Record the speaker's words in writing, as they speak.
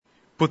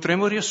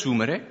Potremmo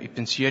riassumere i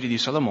pensieri di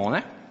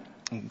Salomone,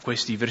 in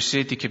questi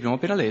versetti che abbiamo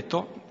appena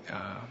letto,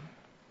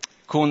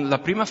 con la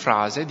prima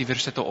frase di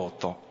versetto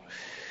 8.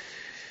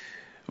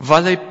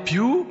 Vale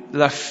più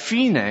la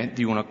fine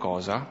di una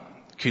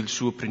cosa che il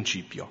suo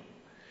principio.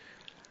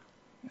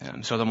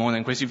 Salomone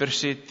in questi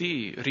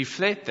versetti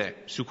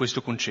riflette su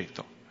questo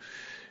concetto.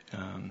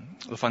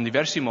 Lo fa in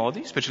diversi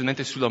modi,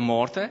 specialmente sulla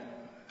morte,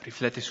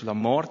 riflette sulla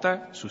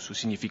morte, sul suo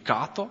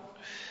significato,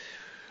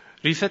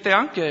 riflette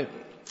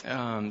anche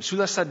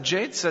sulla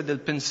saggezza del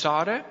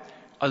pensare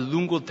a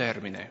lungo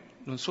termine,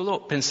 non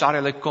solo pensare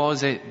alle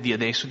cose di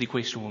adesso, di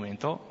questo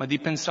momento, ma di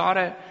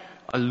pensare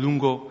a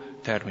lungo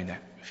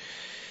termine.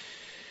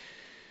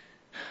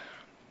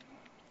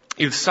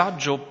 Il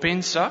saggio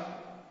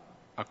pensa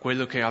a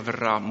quello che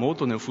avverrà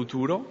molto nel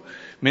futuro,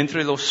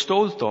 mentre lo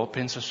stolto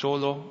pensa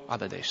solo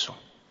ad adesso,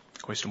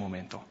 questo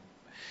momento.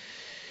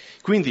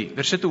 Quindi,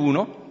 versetto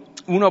 1,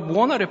 una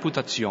buona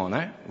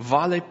reputazione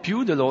vale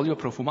più dell'olio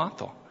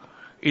profumato.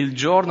 Il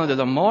giorno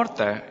della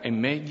morte è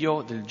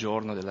meglio del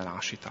giorno della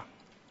nascita.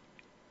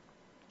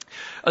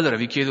 Allora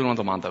vi chiedo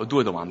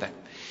due domande.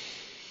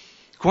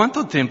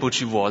 Quanto tempo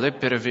ci vuole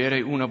per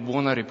avere una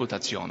buona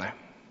reputazione?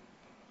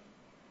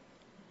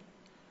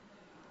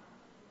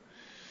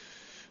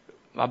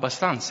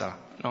 Abbastanza,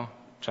 no?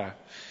 Cioè,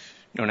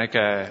 non è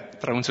che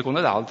tra un secondo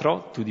e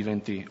l'altro tu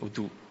diventi, o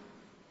tu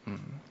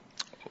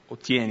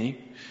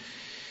ottieni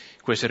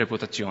questa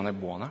reputazione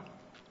buona.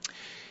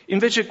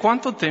 Invece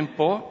quanto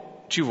tempo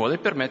ci vuole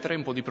per mettere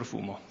un po' di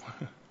profumo?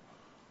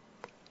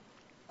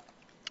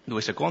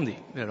 2 secondi,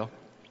 vero?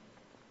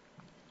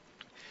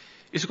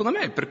 E secondo me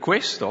è per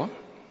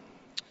questo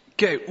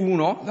che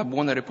la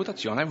buona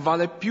reputazione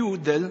vale più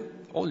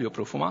dell'olio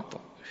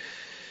profumato.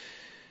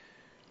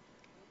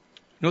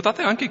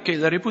 Notate anche che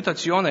la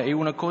reputazione è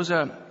una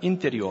cosa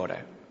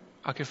interiore,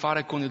 ha a che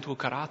fare con il tuo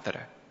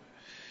carattere,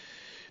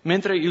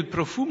 mentre il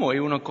profumo è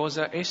una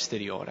cosa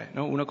esteriore,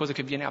 no? Una cosa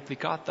che viene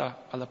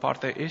applicata alla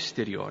parte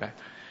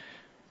esteriore.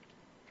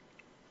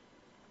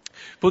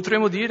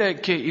 Potremmo dire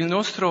che il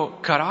nostro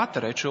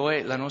carattere,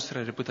 cioè la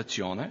nostra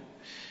reputazione,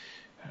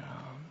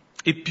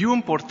 è più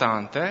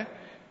importante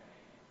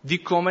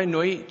di come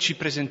noi ci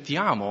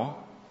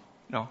presentiamo,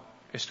 no?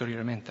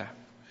 Esteriormente.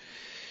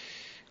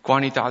 Qua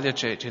in Italia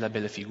c'è la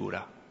bella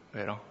figura,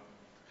 vero?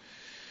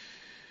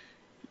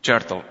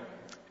 Certo,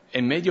 è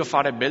meglio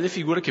fare belle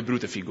figure che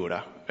brutte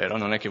figure, vero?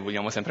 Non è che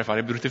vogliamo sempre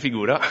fare brutte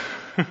figure.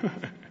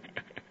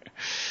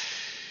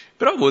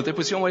 Però a volte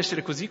possiamo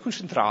essere così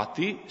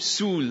concentrati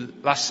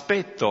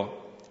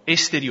sull'aspetto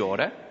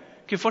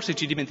esteriore che forse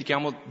ci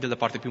dimentichiamo della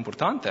parte più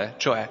importante,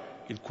 cioè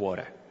il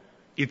cuore,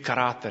 il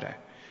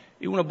carattere.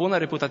 E una buona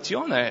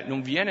reputazione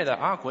non viene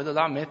da, quello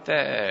là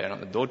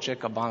mette Dolce &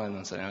 Gabbana,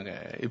 non so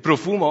neanche, il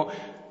profumo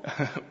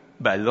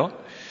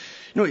bello.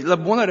 La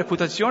buona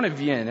reputazione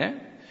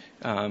viene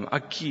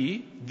a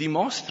chi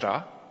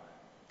dimostra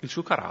il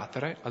suo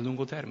carattere a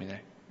lungo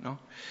termine,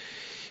 no?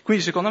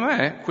 Quindi secondo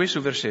me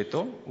questo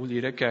versetto vuol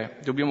dire che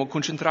dobbiamo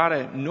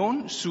concentrare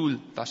non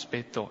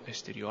sull'aspetto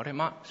esteriore,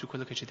 ma su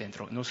quello che c'è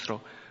dentro, il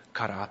nostro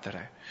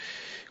carattere.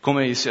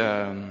 Come il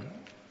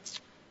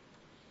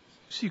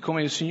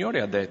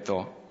Signore ha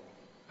detto,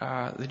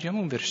 leggiamo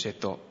un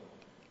versetto,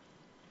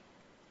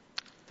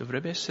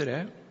 dovrebbe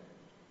essere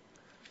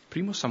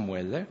 1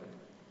 Samuele,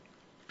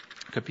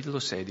 capitolo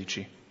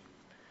 16.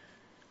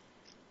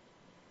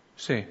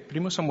 Sì,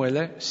 1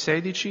 Samuele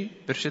 16,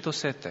 versetto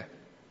 7.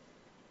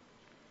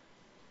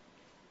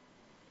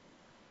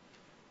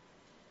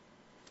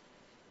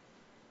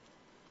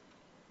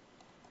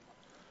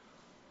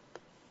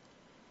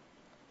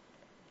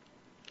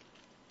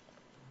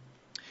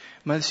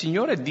 Ma il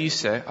Signore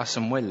disse a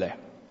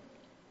Samuele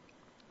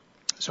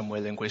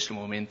in questo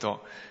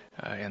momento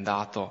è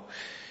andato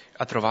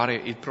a trovare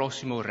il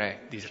prossimo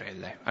re di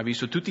Israele. Ha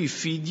visto tutti i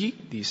figli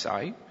di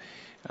Isai,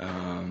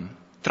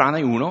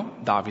 tranne uno,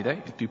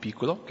 Davide, il più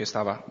piccolo, che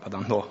stava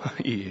badando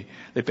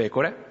le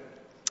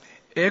pecore.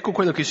 E ecco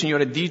quello che il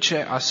Signore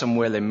dice a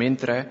Samuele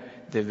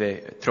mentre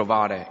deve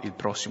trovare il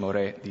prossimo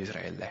re di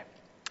Israele.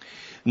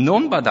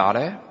 Non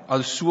badare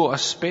al suo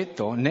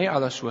aspetto né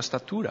alla sua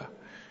statura,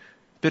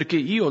 perché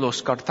io l'ho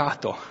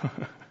scartato.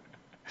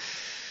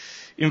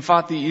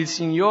 Infatti il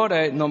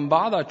Signore non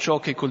bada a ciò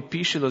che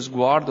colpisce lo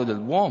sguardo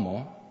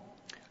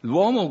dell'uomo.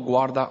 L'uomo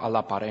guarda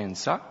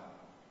all'apparenza,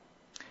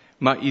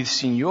 ma il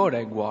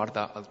Signore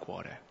guarda al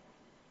cuore.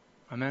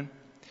 Amen?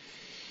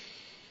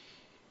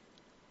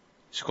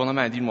 Secondo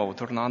me, di nuovo,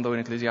 tornando in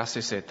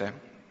Ecclesiaste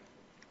 7,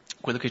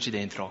 quello che c'è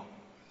dentro,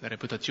 la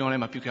reputazione,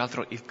 ma più che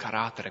altro il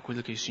carattere,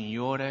 quello che il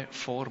Signore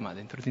forma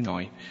dentro di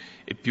noi,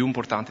 è più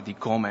importante di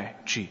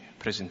come ci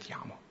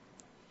presentiamo.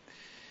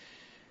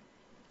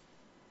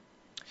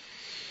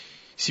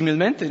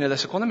 Similmente, nella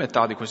seconda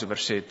metà di questo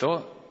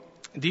versetto,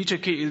 dice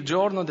che il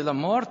giorno della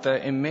morte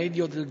è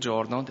meglio del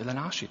giorno della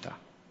nascita.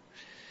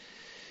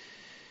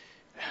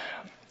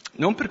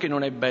 Non perché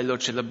non è bello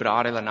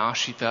celebrare la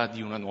nascita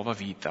di una nuova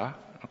vita,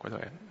 quello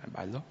è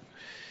bello,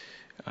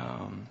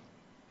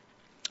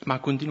 ma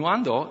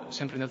continuando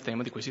sempre nel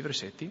tema di questi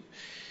versetti,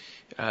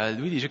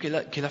 lui dice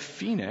che la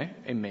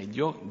fine è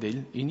meglio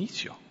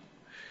dell'inizio.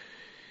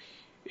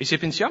 E se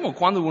pensiamo,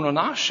 quando uno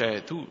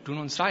nasce, tu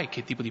non sai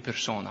che tipo di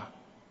persona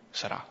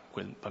sarà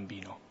quel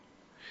bambino.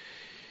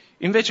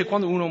 Invece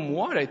quando uno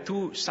muore,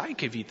 tu sai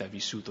che vita ha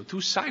vissuto, tu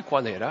sai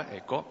qual era,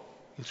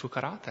 il suo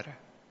carattere,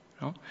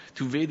 no?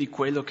 Tu vedi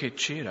quello che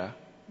c'era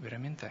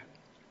veramente.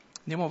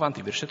 Andiamo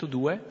avanti, versetto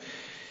 2.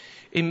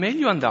 È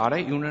meglio andare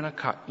in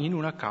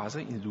una casa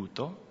in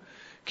lutto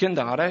che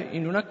andare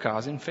in una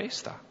casa in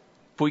festa,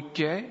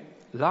 poiché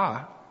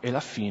là è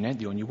la fine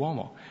di ogni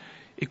uomo.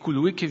 E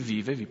colui che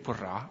vive vi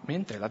porrà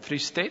mente. La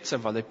tristezza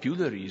vale più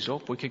del riso,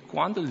 poiché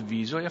quando il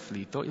viso è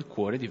afflitto, il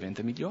cuore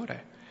diventa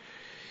migliore.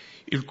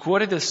 Il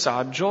cuore del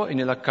saggio è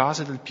nella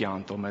casa del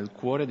pianto, ma il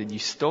cuore degli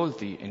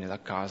stolti è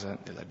nella casa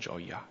della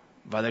gioia.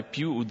 Vale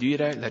più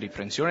udire la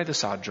riprensione del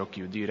saggio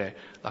che udire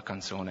la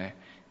canzone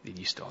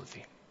degli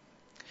stolti.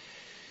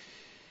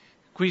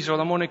 Qui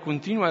Solomone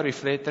continua a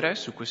riflettere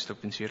su questo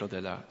pensiero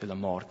della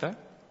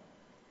morte.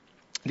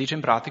 Dice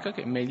in pratica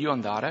che è meglio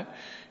andare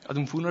ad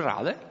un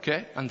funerale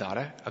che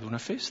andare ad una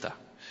festa.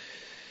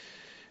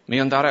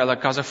 Meglio andare alla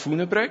casa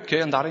funebre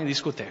che andare in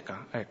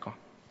discoteca,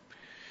 ecco.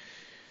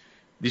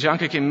 Dice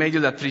anche che è meglio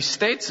la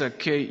tristezza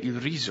che il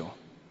riso.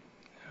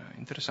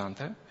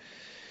 Interessante.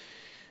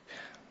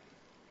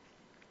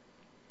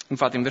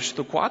 Infatti in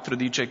versetto 4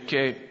 dice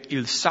che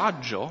il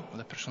saggio,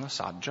 la persona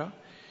saggia,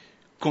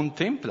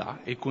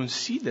 contempla e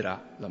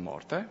considera la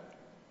morte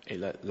e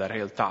la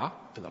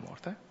realtà della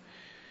morte,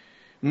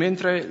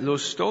 mentre lo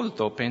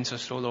stolto pensa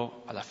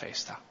solo alla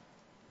festa.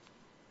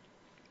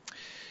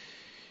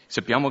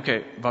 Sappiamo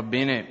che va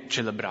bene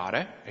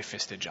celebrare e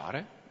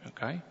festeggiare,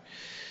 ok?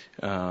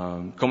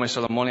 Come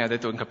Solomone ha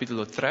detto in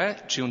capitolo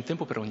 3, c'è un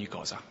tempo per ogni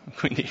cosa.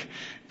 Quindi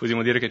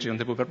possiamo dire che c'è un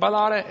tempo per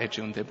ballare e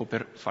c'è un tempo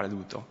per fare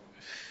lutto.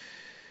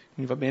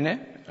 Quindi va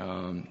bene,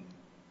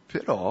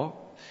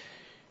 però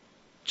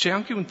c'è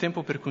anche un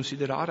tempo per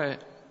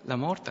considerare la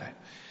morte.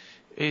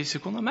 E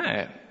secondo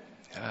me,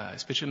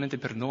 specialmente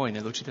per noi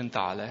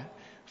nell'occidentale,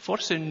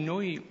 forse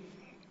noi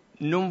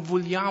non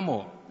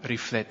vogliamo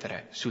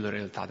riflettere sulla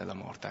realtà della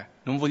morte,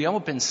 non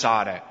vogliamo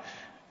pensare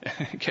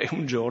che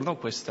un giorno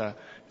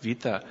questa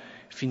vita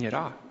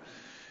finirà.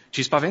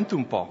 Ci spaventa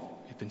un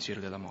po' il pensiero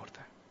della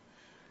morte.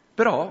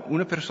 Però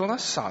una persona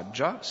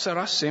saggia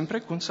sarà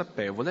sempre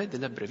consapevole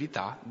della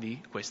brevità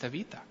di questa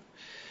vita.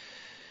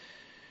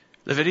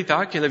 La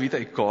verità è che la vita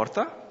è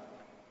corta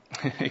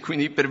e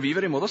quindi per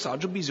vivere in modo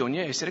saggio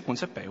bisogna essere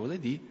consapevole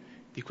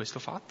di questo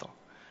fatto.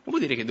 Non vuol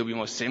dire che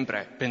dobbiamo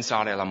sempre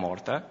pensare alla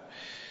morte,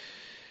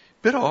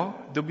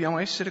 però dobbiamo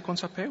essere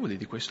consapevoli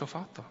di questo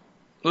fatto.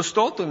 Lo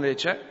stolto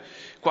invece,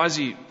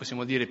 quasi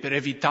possiamo dire per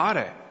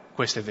evitare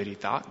queste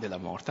verità della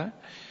morte,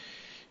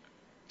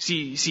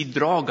 si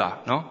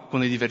droga, no?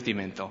 Con il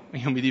divertimento.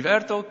 Io mi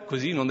diverto,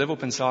 così non devo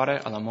pensare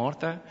alla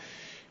morte,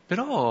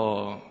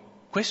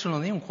 però questo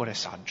non è un cuore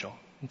saggio.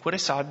 Un cuore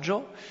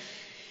saggio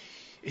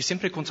è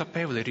sempre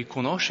consapevole,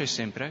 riconosce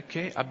sempre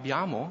che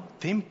abbiamo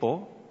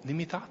tempo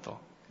limitato,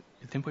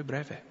 il tempo è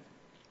breve.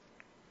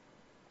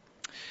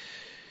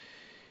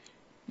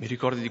 Mi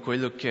ricordo di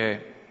quello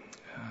che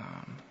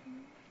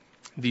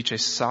dice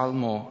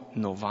Salmo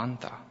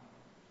 90.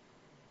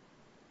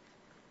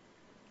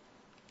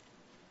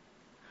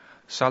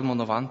 Salmo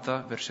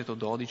 90, versetto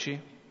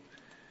 12.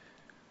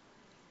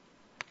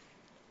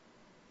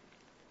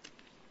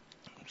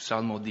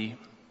 Salmo di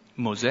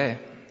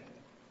Mosè.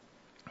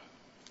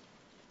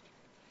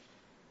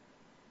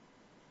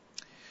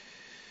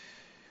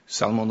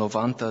 Salmo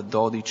 90,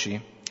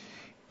 12.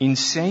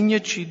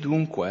 Insegnaci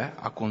dunque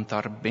a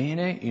contar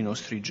bene i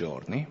nostri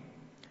giorni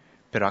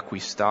per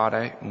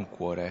acquistare un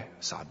cuore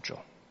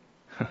saggio.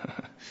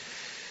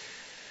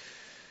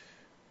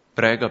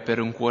 Prega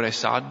per un cuore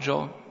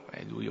saggio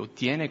e lui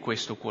ottiene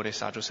questo cuore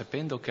saggio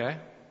sapendo che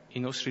i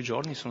nostri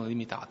giorni sono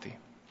limitati.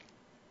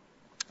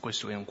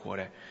 Questo è un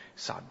cuore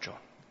saggio.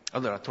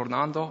 Allora,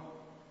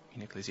 tornando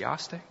in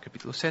Ecclesiaste,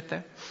 capitolo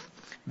 7,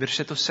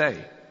 versetto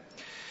 6.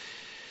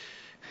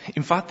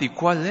 Infatti,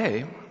 qual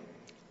è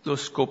lo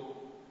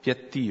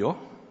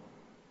scoppiattio,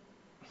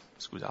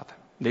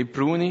 dei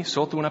pruni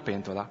sotto una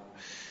pentola?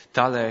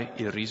 Tale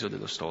è il riso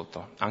dello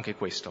stolto. Anche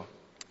questo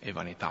è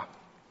vanità.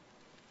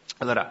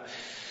 Allora,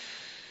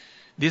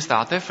 di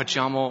estate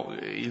facciamo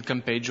il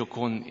campeggio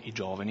con i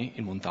giovani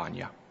in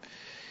montagna.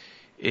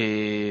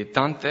 E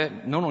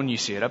non ogni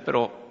sera,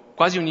 però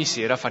quasi ogni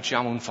sera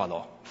facciamo un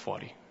falò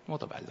fuori.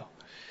 Molto bello.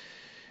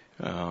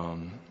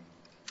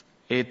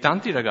 E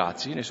tanti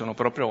ragazzi ne sono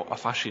proprio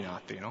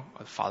affascinati, no?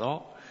 Al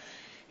falò,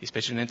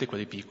 specialmente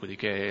quelli piccoli,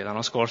 che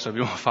l'anno scorso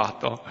abbiamo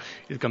fatto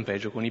il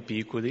campeggio con i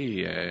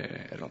piccoli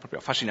e erano proprio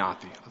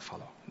affascinati al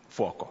falò,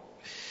 fuoco.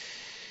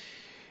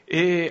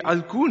 E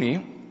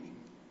alcuni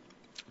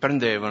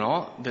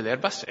prendevano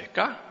dell'erba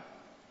secca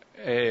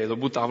e lo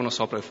buttavano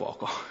sopra il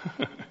fuoco.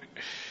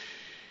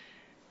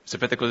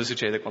 Sapete cosa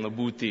succede quando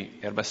butti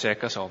erba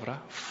secca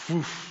sopra?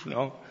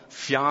 No?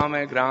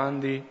 Fiamme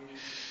grandi,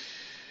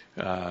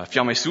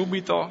 fiamme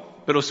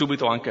subito, però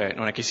subito anche,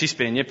 non è che si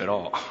spegne,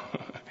 però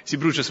si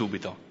brucia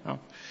subito.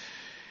 No?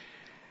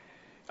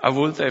 A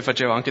volte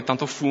faceva anche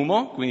tanto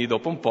fumo, quindi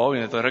dopo un po' mi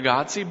hanno detto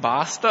ragazzi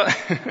basta,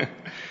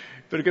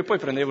 perché poi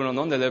prendevano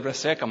non dell'erba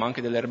secca ma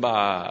anche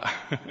dell'erba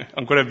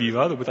ancora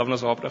viva, lo buttavano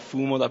sopra,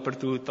 fumo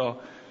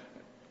dappertutto.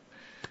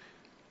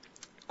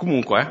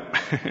 Comunque,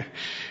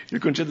 il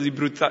concetto di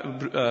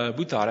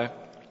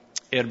buttare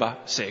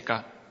erba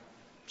secca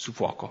su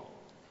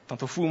fuoco.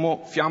 Tanto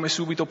fumo, fiamme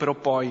subito, però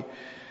poi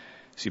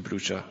si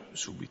brucia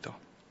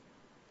subito.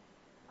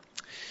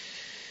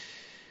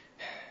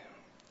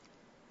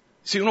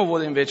 Se uno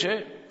vuole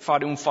invece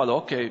fare un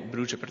falò che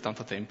brucia per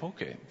tanto tempo,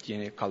 che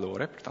tiene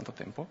calore per tanto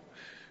tempo,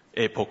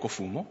 e poco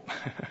fumo,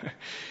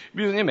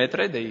 bisogna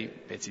mettere dei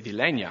pezzi di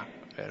legna,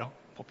 vero?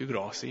 Un po' più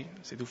grossi.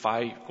 Se tu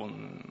fai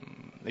con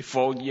le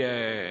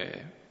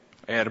foglie,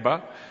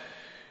 erba,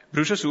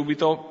 brucia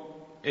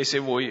subito, e se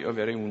vuoi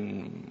avere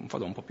un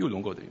falò un po' più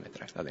lungo devi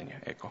mettere la legna,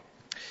 ecco.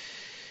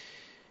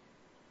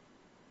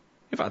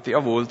 Infatti a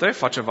volte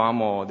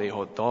facevamo dei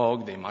hot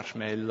dog, dei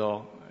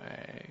marshmallow,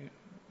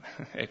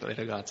 ecco le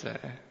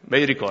ragazze,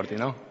 bei ricordi,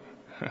 no?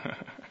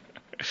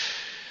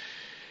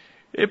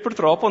 E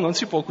purtroppo non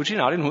si può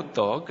cucinare un hot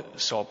dog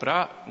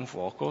sopra un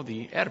fuoco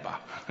di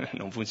erba,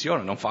 non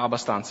funziona, non fa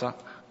abbastanza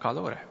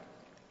calore.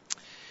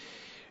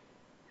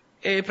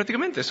 E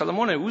praticamente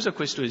Salomone usa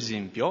questo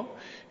esempio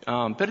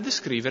per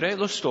descrivere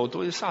lo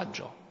stolto e il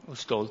saggio. Lo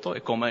stolto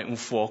è come un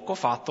fuoco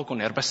fatto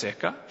con erba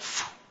secca,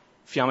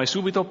 fiamme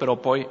subito, però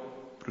poi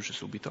brucia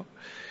subito.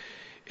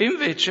 E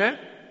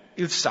invece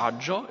il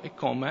saggio è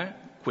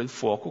come quel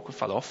fuoco, quel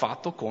falò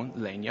fatto con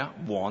legna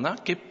buona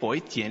che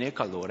poi tiene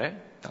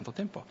calore tanto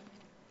tempo.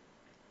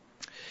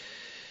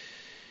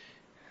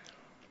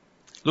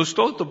 Lo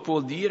stolto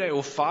può dire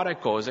o fare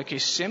cose che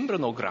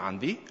sembrano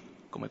grandi,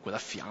 come quella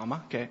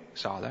fiamma che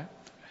sale,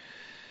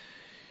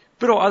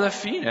 però alla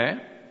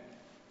fine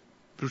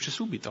brucia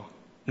subito,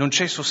 non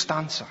c'è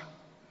sostanza.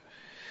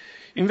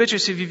 Invece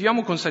se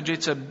viviamo con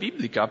saggezza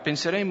biblica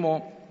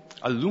penseremo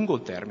a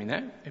lungo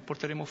termine e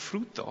porteremo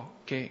frutto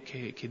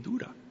che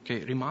dura,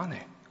 che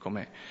rimane,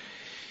 come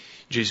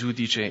Gesù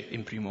dice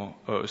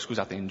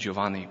in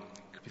Giovanni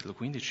capitolo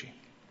 15.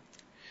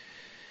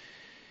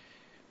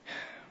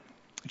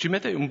 Ci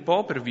mette un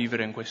po' per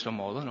vivere in questo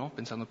modo, no?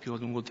 Pensando più a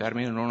lungo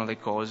termine, non alle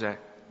cose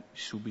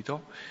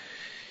subito.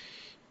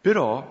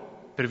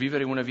 Però per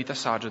vivere una vita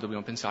saggia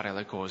dobbiamo pensare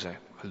alle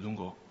cose a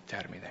lungo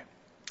termine.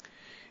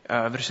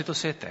 Versetto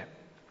 7.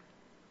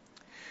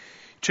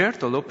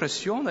 Certo,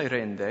 l'oppressione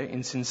rende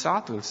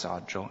insensato il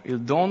saggio,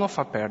 il dono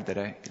fa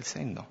perdere il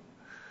senno.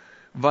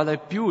 Vale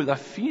più la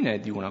fine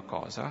di una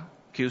cosa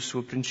che il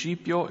suo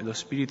principio, e lo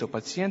spirito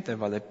paziente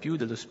vale più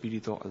dello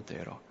spirito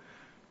altero.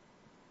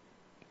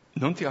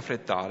 Non ti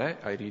affrettare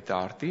a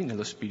irritarti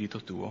nello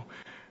spirito tuo,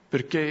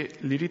 perché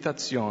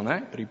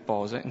l'irritazione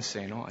riposa in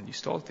seno agli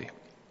stolti.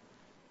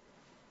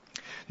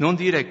 Non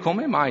dire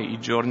come mai i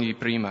giorni di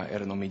prima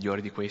erano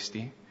migliori di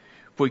questi,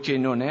 poiché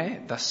non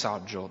è da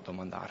saggio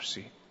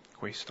domandarsi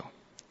questo.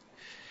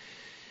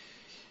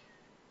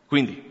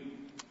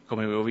 Quindi,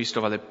 come avevo visto,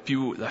 vale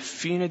più la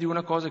fine di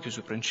una cosa che il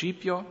suo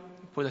principio.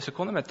 Poi la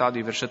seconda metà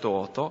di versetto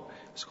 8,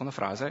 seconda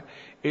frase,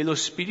 e lo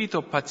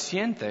spirito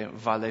paziente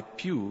vale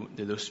più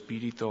dello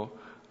spirito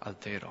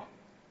altero.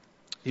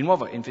 Di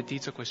nuovo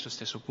enfatizzo questo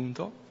stesso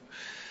punto.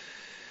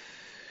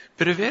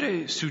 Per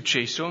avere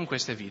successo in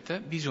questa vita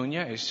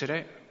bisogna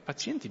essere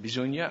pazienti,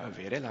 bisogna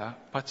avere la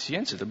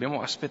pazienza,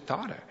 dobbiamo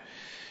aspettare.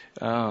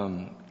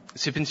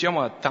 Se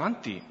pensiamo a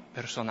tanti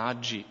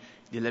personaggi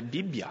della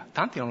Bibbia,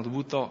 tanti hanno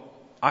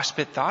dovuto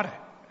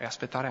aspettare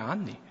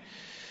anni.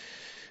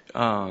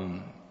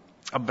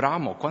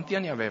 Abramo, quanti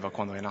anni aveva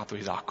quando è nato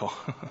Isacco?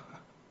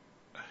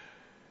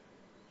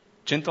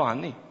 100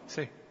 anni,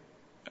 sì.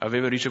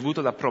 Aveva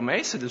ricevuto la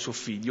promessa del suo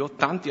figlio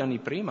tanti anni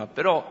prima,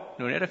 però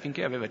non era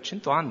finché aveva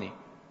 100 anni,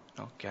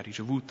 no, che ha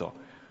ricevuto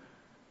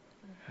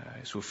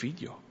il suo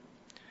figlio.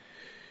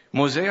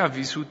 Mosè ha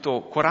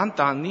vissuto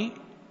 40 anni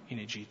in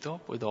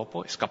Egitto, poi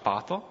dopo è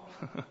scappato,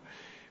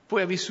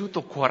 poi ha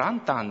vissuto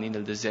 40 anni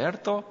nel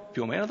deserto,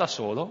 più o meno da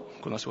solo,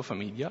 con la sua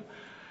famiglia,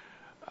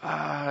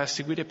 a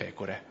seguire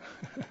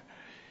pecore.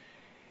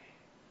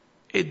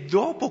 E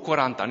dopo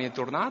 40 anni è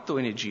tornato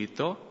in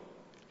Egitto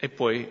e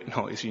poi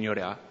il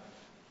Signore ha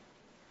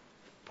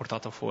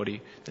portato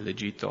fuori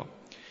dall'Egitto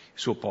il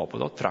suo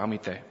popolo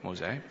tramite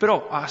Mosè.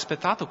 Però ha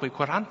aspettato quei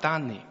 40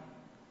 anni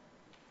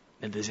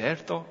nel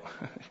deserto,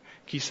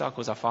 chissà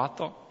cosa ha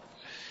fatto.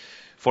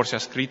 Forse ha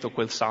scritto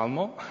quel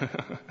salmo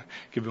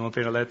che abbiamo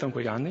appena letto in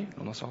quegli anni,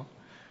 non lo so.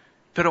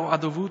 Però ha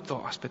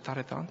dovuto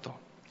aspettare tanto.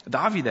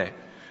 Davide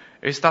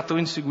è stato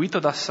inseguito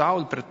da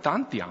Saul per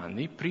tanti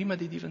anni prima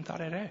di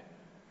diventare re.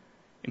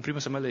 In 1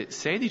 Samuele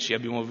 16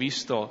 abbiamo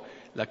visto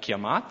la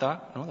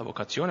chiamata, no? La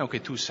vocazione,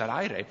 ok, tu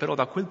sarai re, però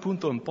da quel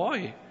punto in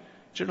poi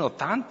c'erano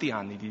tanti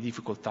anni di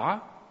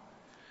difficoltà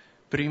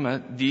prima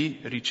di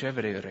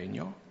ricevere il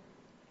regno.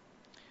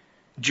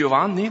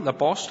 Giovanni,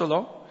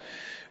 l'apostolo,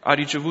 ha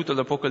ricevuto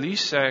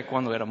l'Apocalisse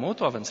quando era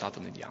molto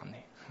avanzato negli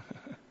anni.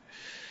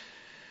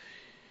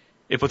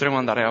 E potremo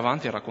andare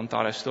avanti a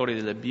raccontare storie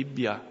della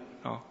Bibbia,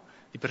 no?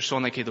 di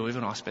persone che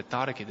dovevano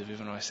aspettare, che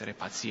dovevano essere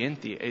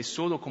pazienti e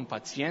solo con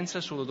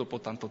pazienza, solo dopo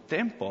tanto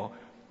tempo,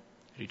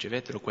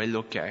 ricevettero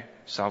quello che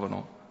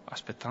stavano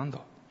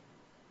aspettando.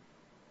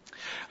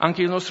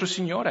 Anche il nostro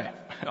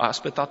Signore ha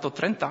aspettato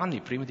 30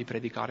 anni prima di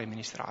predicare e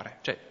ministrare.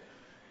 Cioè,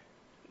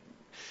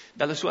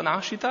 dalla sua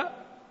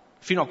nascita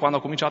fino a quando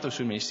ha cominciato il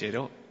suo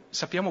ministero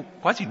sappiamo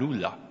quasi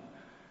nulla.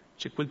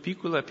 C'è quel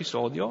piccolo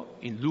episodio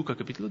in Luca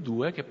capitolo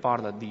 2 che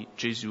parla di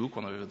Gesù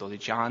quando aveva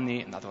 12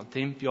 anni, è andato al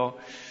Tempio.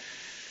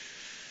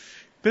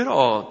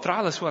 Però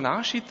tra la sua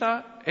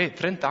nascita e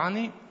 30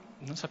 anni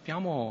non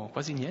sappiamo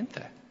quasi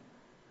niente.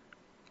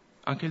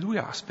 Anche lui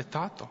ha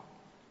aspettato.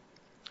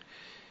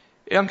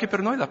 E anche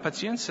per noi la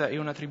pazienza è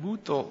un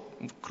attributo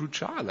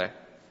cruciale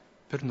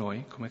per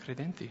noi come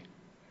credenti.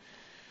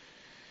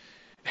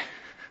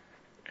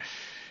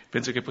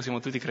 Penso che possiamo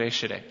tutti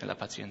crescere nella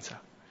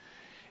pazienza.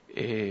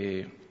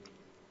 E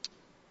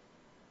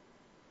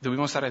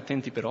dobbiamo stare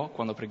attenti però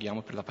quando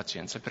preghiamo per la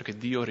pazienza, perché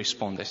Dio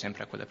risponde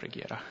sempre a quella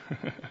preghiera.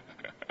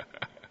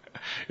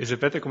 E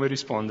sapete come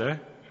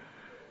risponde?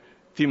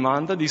 Ti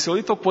manda di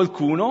solito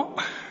qualcuno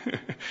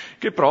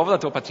che prova la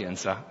tua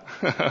pazienza.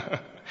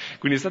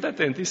 Quindi state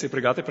attenti se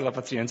pregate per la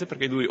pazienza,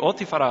 perché lui o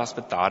ti farà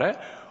aspettare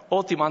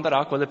o ti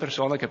manderà quelle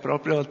persone che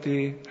proprio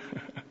ti...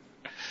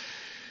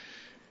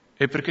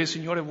 E perché il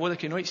Signore vuole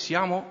che noi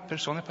siamo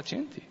persone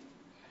pazienti.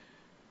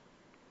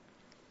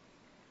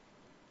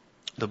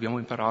 Dobbiamo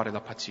imparare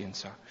la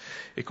pazienza.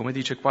 E come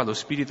dice qua, lo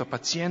spirito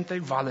paziente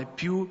vale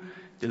più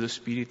dello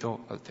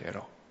spirito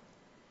altero.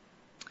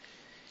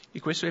 E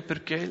questo è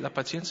perché la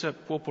pazienza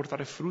può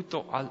portare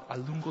frutto a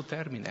lungo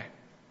termine.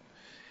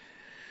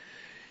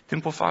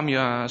 Tempo fa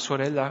mia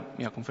sorella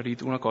mi ha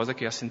conferito una cosa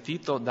che ha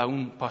sentito da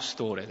un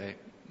pastore. Lei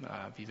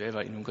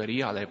viveva in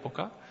Ungheria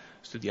all'epoca,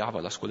 studiava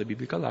alla scuola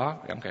biblica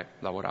là e anche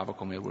lavorava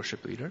come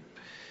worship leader.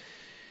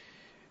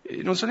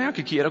 E non so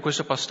neanche chi era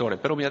questo pastore,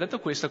 però mi ha detto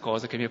questa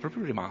cosa che mi è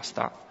proprio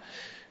rimasta.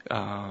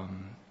 Ha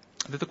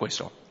detto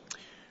questo: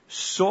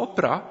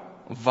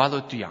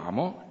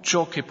 sopravvalutiamo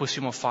ciò che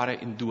possiamo fare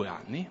in 2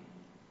 anni,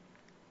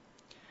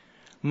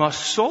 ma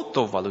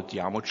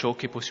sottovalutiamo ciò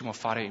che possiamo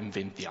fare in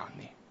 20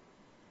 anni.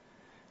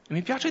 E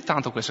mi piace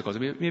tanto questa cosa,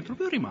 mi è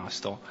proprio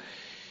rimasto.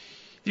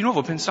 Di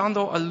nuovo,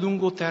 pensando a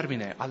lungo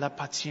termine, alla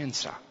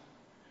pazienza.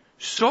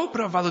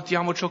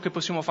 Sopravvalutiamo ciò che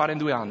possiamo fare in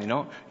 2 anni,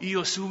 no?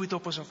 Io subito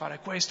posso fare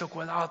questo,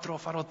 quell'altro,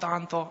 farò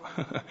tanto.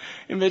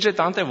 Invece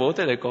tante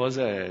volte le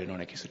cose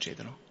non è che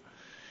succedono.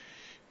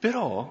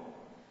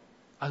 Però,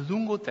 a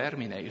lungo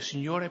termine, il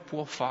Signore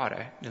può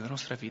fare nella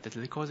nostra vita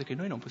delle cose che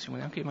noi non possiamo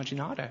neanche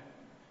immaginare.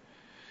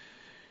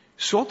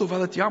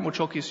 Sottovalutiamo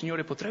ciò che il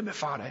Signore potrebbe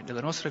fare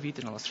nella nostra vita,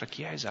 nella nostra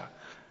Chiesa,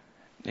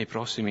 nei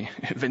prossimi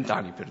 20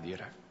 anni, per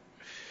dire.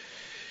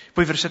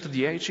 Poi versetto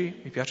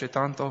 10, mi piace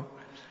tanto.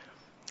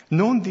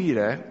 Non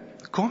dire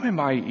come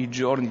mai i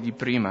giorni di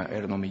prima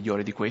erano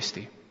migliori di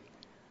questi,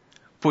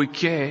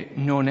 poiché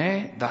non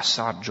è da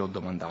saggio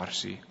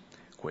domandarsi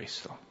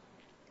questo.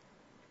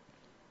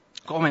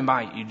 Come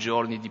mai i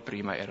giorni di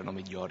prima erano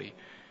migliori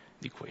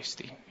di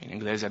questi? In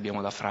inglese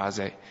abbiamo la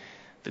frase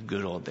the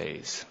good old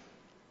days.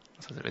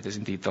 Non so se avete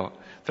sentito.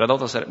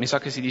 Tradotto, mi sa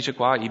che si dice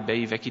qua i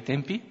bei vecchi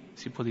tempi,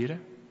 si può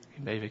dire? I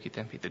bei vecchi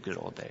tempi, the good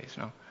old days,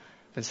 no?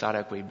 Pensare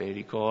a quei bei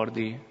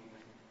ricordi.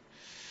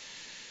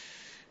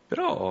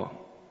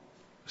 Però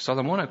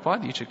Salomone qua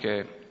dice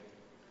che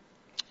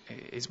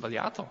è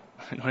sbagliato,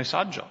 non è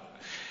saggio.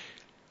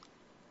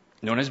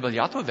 Non è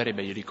sbagliato avere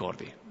bei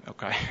ricordi,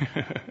 ok?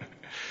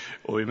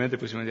 Ovviamente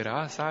possiamo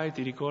dire, sai,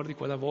 ti ricordi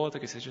quella volta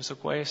che è successo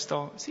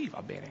questo? Sì,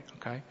 va bene,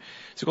 ok?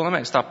 Secondo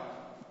me sta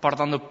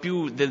parlando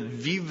più del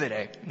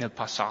vivere nel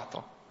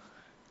passato.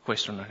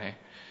 Questo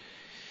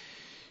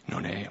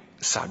non è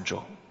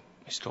saggio,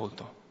 è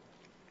stolto.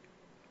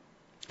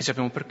 E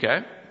sappiamo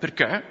perché?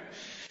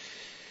 Perché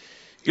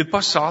il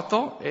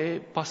passato è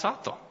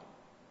passato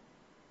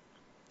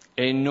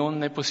e non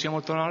ne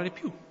possiamo tornare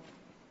più.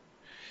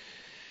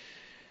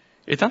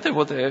 E tante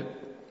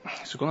volte,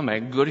 secondo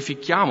me,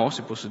 glorifichiamo,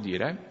 se posso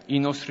dire, i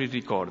nostri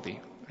ricordi.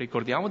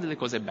 Ricordiamo delle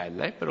cose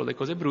belle, però le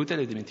cose brutte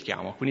le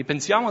dimentichiamo. Quindi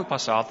pensiamo al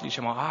passato,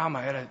 diciamo,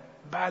 ma era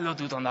bello,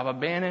 tutto andava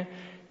bene,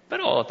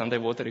 però tante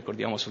volte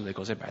ricordiamo solo le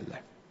cose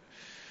belle.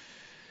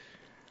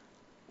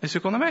 E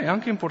secondo me è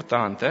anche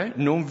importante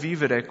non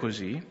vivere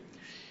così,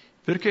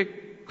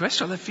 perché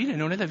questo alla fine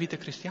non è la vita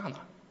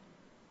cristiana.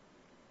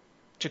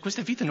 Cioè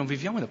queste vite non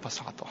viviamo nel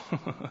passato,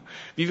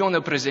 viviamo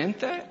nel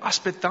presente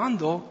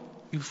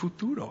aspettando il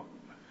futuro.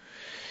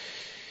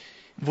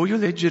 Voglio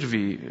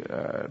leggervi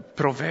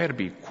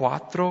Proverbi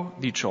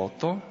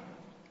 4:18.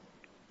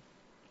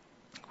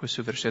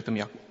 Questo versetto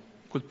mi ha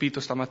colpito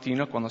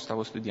stamattina quando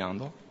stavo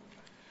studiando.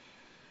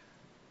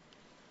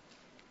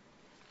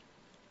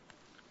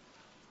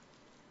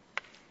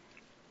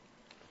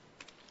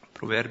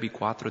 Proverbi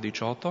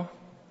 4:18.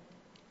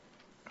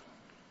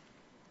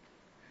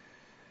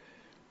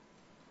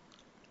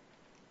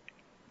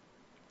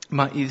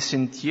 Ma il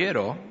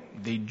sentiero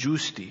dei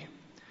giusti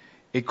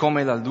è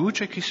come la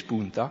luce che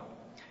spunta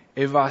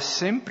e va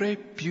sempre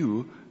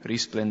più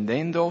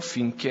risplendendo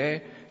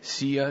finché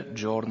sia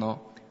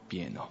giorno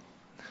pieno.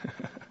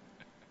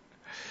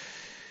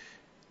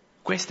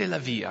 Questa è la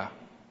via,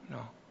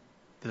 no,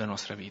 della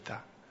nostra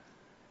vita.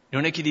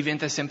 Non è che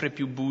diventa sempre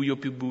più buio,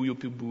 più buio,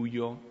 più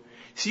buio.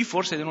 Sì,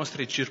 forse le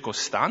nostre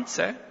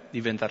circostanze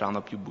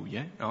diventeranno più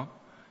buie, no?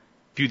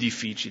 Più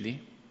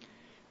difficili.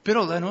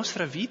 Però la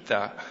nostra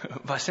vita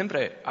va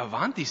sempre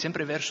avanti,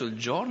 sempre verso il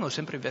giorno,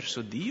 sempre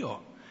verso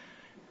Dio.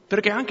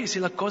 Perché anche se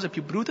la cosa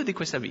più brutta di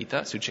questa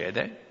vita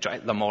succede,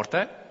 cioè la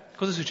morte,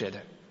 cosa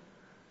succede?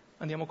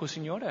 Andiamo col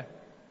Signore.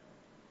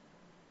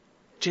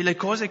 Cioè le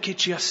cose che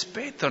ci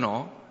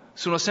aspettano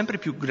sono sempre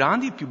più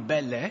grandi, più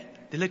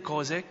belle delle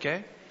cose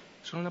che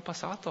sono nel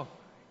passato.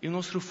 Il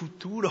nostro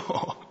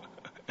futuro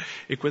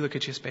è quello che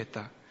ci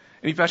aspetta.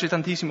 E mi piace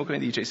tantissimo come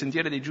dice, il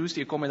sentiero dei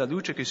giusti è come la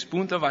luce che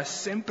spunta, va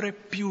sempre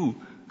più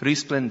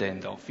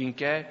risplendendo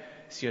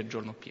finché sia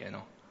giorno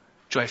pieno.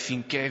 Cioè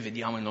finché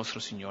vediamo il nostro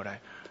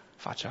Signore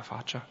faccia a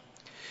faccia.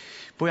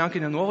 Poi anche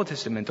nel Nuovo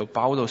Testamento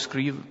Paolo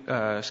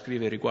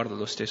scrive riguardo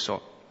la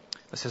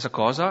stessa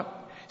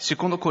cosa.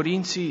 Secondo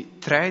Corinzi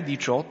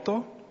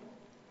 3,18.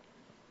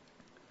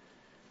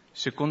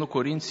 Secondo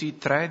Corinzi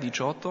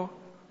 3,18.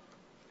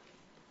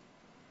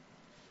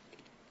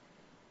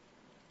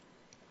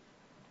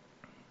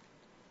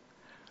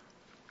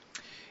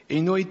 E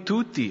noi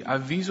tutti, a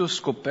viso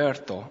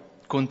scoperto,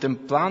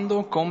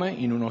 contemplando come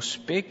in uno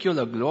specchio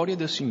la gloria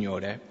del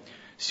Signore,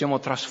 siamo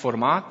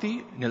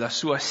trasformati nella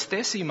sua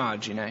stessa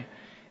immagine,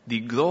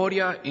 di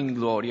gloria in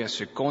gloria,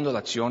 secondo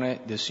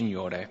l'azione del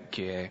Signore,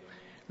 che è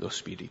lo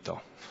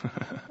Spirito.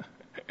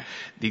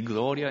 Di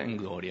gloria in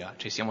gloria,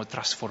 cioè siamo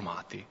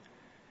trasformati.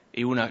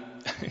 È una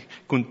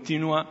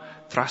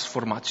continua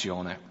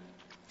trasformazione,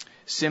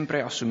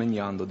 sempre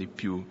assomigliando di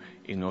più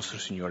il nostro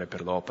Signore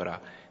per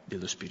l'opera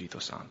dello Spirito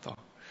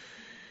Santo.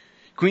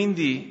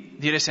 Quindi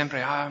dire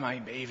sempre, ma i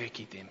bei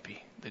vecchi tempi,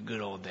 the good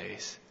old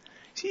days.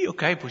 Sì,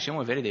 ok, possiamo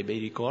avere dei bei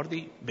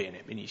ricordi,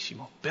 bene,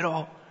 benissimo,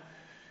 però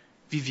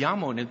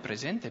viviamo nel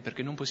presente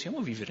perché non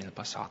possiamo vivere nel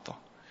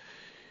passato.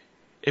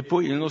 E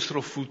poi il nostro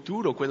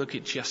futuro, quello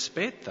che ci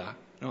aspetta,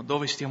 no,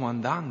 dove stiamo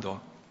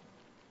andando,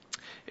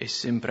 è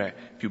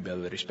sempre più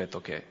bello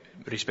rispetto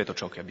a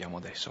ciò che abbiamo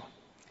adesso.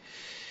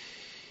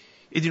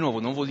 E di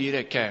nuovo non vuol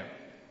dire che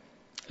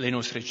le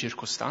nostre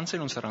circostanze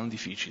non saranno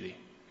difficili,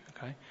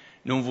 ok?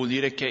 Non vuol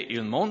dire che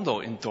il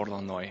mondo intorno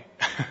a noi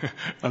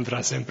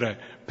andrà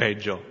sempre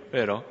peggio,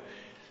 vero?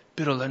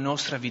 Però la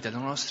nostra vita, la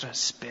nostra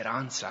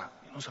speranza,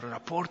 il nostro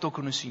rapporto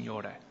con il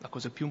Signore, la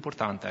cosa più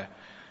importante,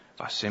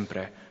 va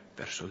sempre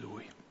verso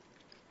Lui.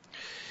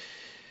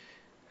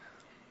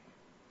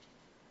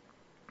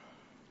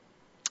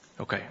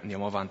 Ok,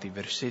 andiamo avanti.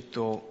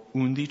 Versetto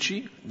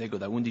 11, leggo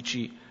da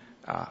 11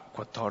 a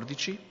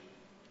 14.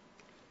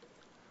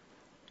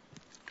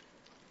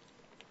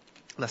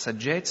 La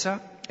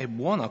saggezza è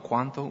buona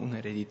quanto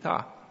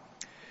un'eredità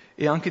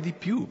e anche di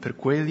più per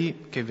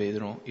quelli che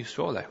vedono il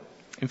sole.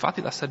 Infatti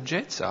la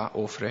saggezza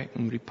offre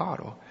un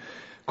riparo,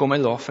 come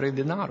lo offre il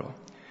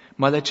denaro.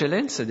 Ma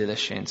l'eccellenza della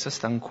scienza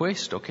sta in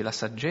questo, che la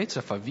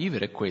saggezza fa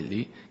vivere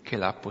quelli che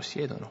la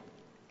possiedono.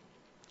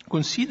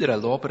 Considera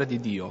l'opera di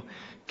Dio.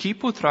 Chi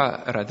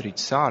potrà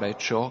raddrizzare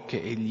ciò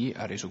che Egli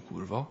ha reso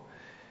curvo?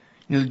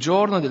 Nel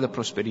giorno della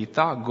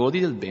prosperità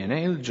godi del bene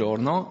e nel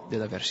giorno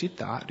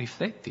dell'avversità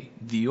rifletti.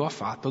 Dio ha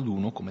fatto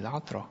l'uno come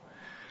l'altro,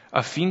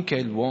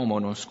 affinché l'uomo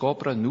non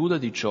scopra nulla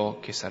di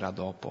ciò che sarà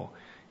dopo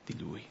di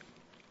lui.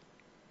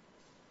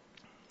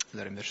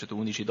 Allora in versetto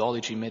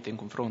 11-12 mette in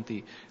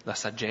confronti la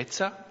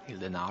saggezza e il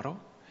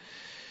denaro,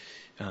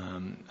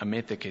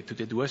 ammette che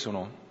tutti e due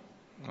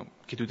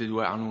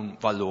hanno un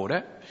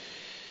valore,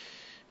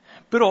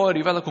 però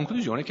arriva alla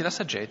conclusione che la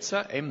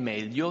saggezza è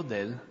meglio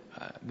del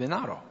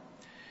denaro.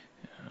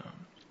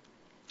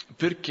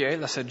 Perché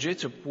la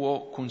saggezza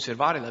può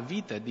conservare la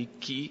vita di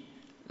chi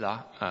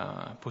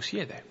la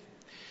possiede.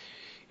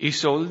 I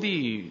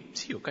soldi,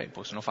 sì, ok,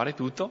 possono fare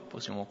tutto,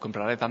 possiamo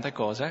comprare tante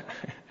cose,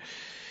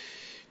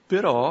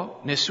 però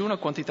nessuna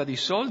quantità di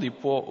soldi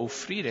può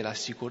offrire la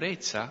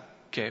sicurezza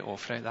che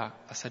offre la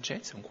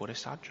saggezza, un cuore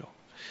saggio,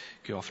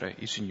 che offre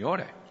il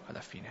Signore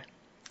alla fine.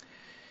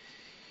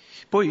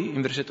 Poi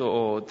in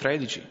versetto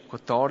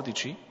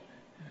 13-14,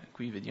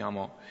 qui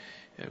vediamo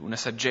una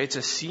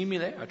saggezza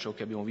simile a ciò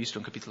che abbiamo visto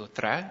in capitolo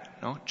 3,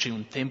 no? C'è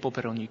un tempo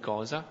per ogni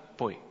cosa,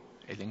 poi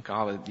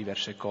elencava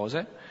diverse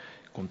cose,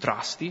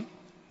 contrasti.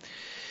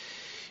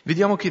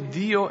 Vediamo che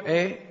Dio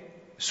è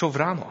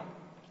sovrano.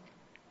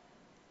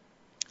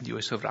 Dio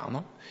è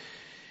sovrano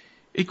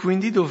e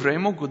quindi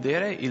dovremo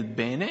godere il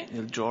bene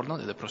nel giorno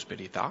della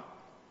prosperità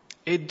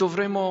e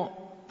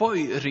dovremo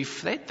poi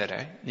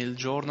riflettere nel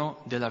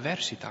giorno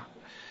dell'avversità.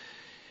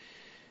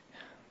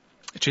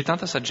 C'è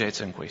tanta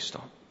saggezza in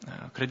questo.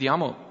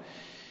 Crediamo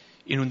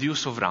in un Dio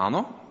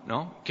sovrano,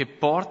 no? Che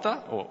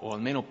porta o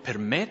almeno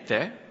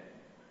permette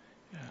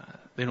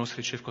le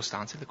nostre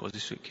circostanze, le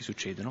cose che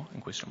succedono in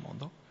questo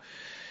mondo.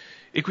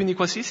 E quindi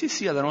qualsiasi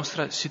sia la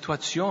nostra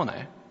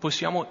situazione,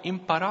 possiamo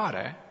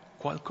imparare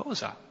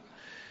qualcosa.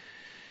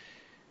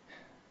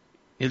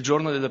 Nel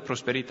giorno della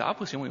prosperità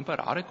possiamo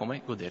imparare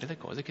come godere le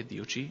cose che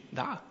Dio ci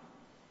dà.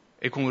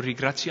 e con un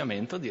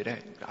ringraziamento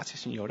dire grazie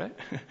Signore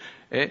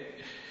e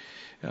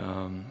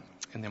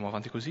andiamo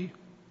avanti così.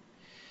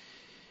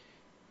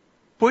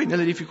 Poi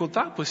nelle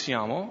difficoltà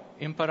possiamo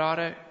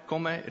imparare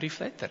come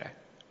riflettere,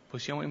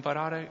 possiamo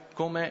imparare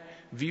come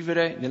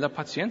vivere nella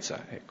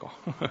pazienza, ecco.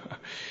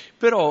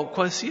 Però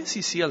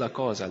qualsiasi sia la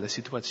cosa, la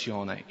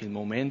situazione, il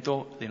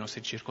momento, le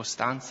nostre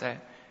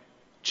circostanze,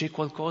 c'è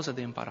qualcosa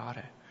da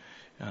imparare.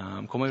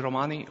 Come in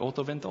Romani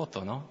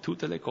 8:28, no?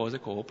 Tutte le cose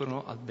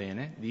cooperano al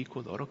bene di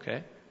coloro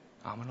che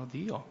amano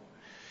Dio.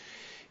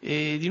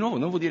 E di nuovo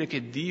non vuol dire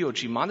che Dio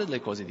ci manda delle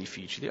cose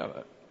difficili.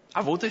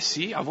 A volte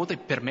sì, a volte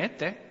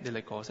permette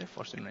delle cose,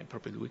 forse non è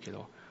proprio Lui che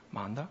lo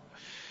manda.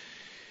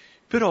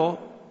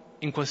 Però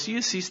in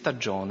qualsiasi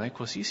stagione,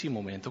 qualsiasi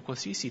momento,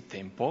 qualsiasi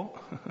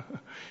tempo,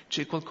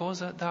 c'è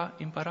qualcosa da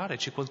imparare,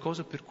 c'è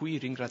qualcosa per cui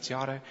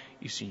ringraziare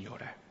il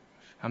Signore.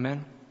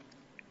 Amen.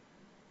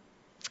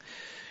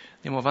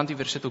 Andiamo avanti,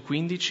 versetto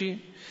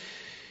 15.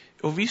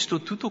 Ho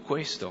visto tutto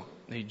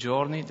questo nei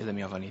giorni della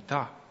mia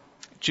vanità.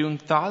 C'è un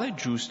tale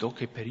giusto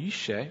che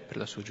perisce per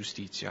la sua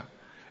giustizia.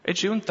 E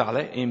c'è un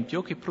tale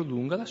empio che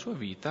prolunga la sua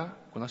vita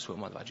con la sua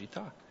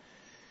malvagità.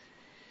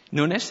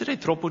 Non essere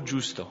troppo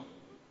giusto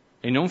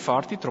e non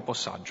farti troppo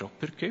saggio,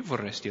 perché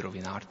vorresti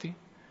rovinarti?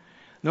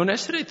 Non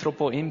essere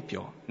troppo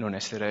empio e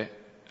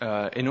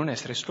non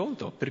essere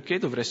stolto, perché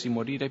dovresti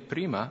morire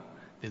prima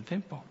del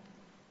tempo?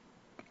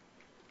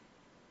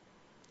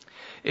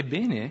 È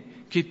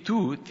bene che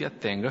tu ti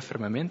attenga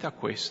fermamente a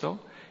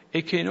questo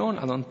e che non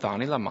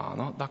allontani la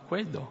mano da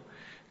quello.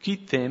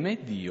 Chi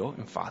teme Dio,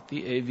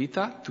 infatti,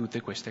 evita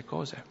tutte queste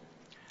cose.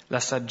 La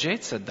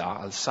saggezza dà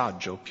al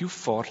saggio più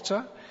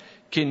forza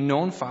che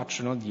non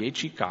facciano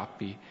 10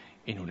 capi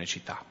in una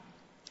città.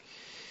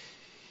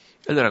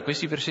 Allora,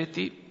 questi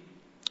versetti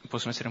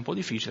possono essere un po'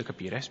 difficili da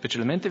capire,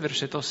 specialmente il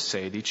versetto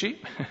 16,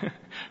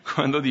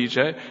 quando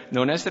dice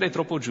non essere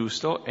troppo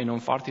giusto e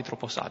non farti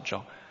troppo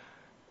saggio.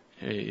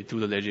 E tu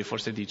lo leggi e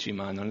forse dici,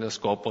 ma non è lo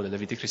scopo della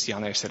vita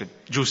cristiana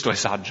essere giusto e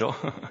saggio.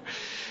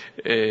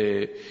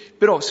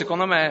 Però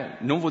secondo me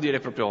non vuol dire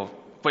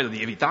proprio quello di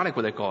evitare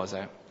quelle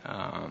cose.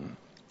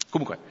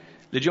 Comunque,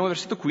 leggiamo il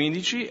versetto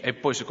 15 e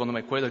poi secondo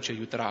me quello ci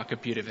aiuterà a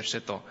capire il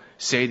versetto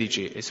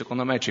 16 e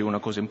secondo me c'è una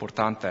cosa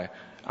importante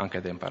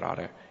anche da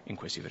imparare in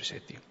questi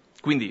versetti.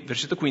 Quindi,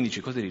 versetto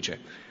 15 cosa dice?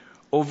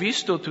 Ho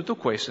visto tutto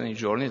questo nei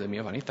giorni della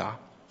mia vanità.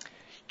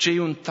 C'è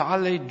un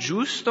tale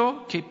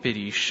giusto che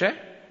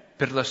perisce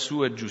per la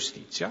sua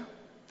giustizia,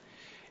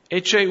 e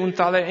c'è un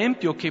tale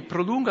empio che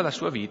prolunga la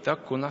sua vita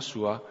con la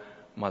sua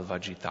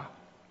malvagità.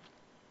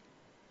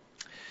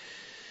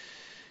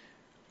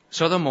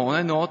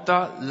 Salomone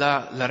nota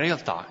la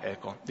realtà,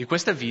 di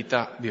questa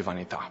vita di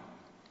vanità.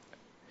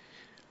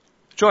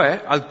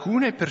 Cioè,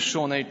 alcune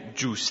persone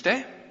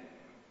giuste,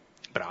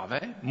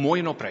 brave,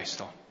 muoiono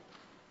presto.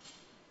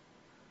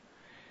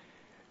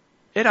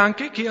 Ed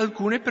anche che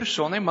alcune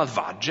persone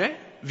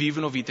malvagie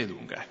vivono vite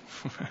lunghe.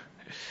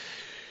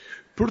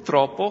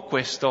 Purtroppo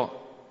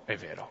questo è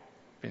vero,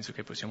 penso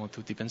che possiamo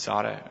tutti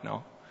pensare,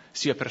 no?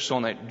 Sia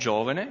persone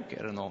giovani, che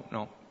erano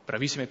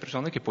bravissime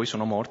persone che poi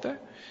sono morte,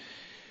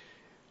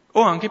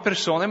 o anche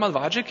persone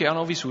malvagie che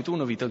hanno vissuto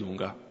una vita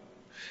lunga.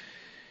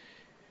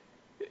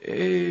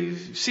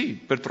 E sì,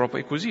 purtroppo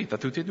è così, da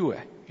tutti e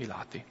due i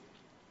lati.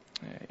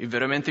 È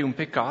veramente un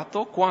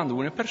peccato quando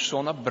una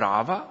persona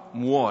brava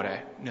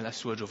muore nella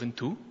sua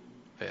gioventù,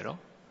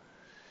 vero?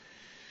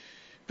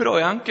 Però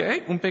è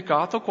anche un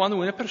peccato quando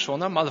una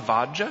persona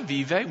malvagia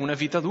vive una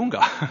vita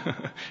lunga,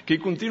 che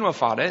continua a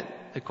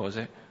fare le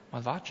cose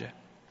malvagie.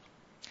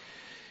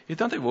 E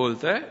tante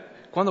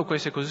volte, quando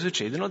queste cose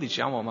succedono,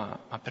 diciamo, ma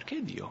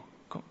perché Dio?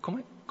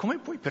 Come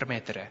puoi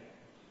permettere,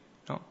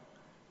 no?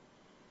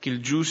 Che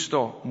il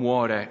giusto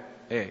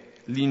muore e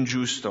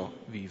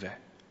l'ingiusto vive?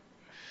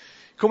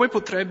 Come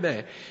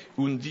potrebbe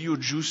un Dio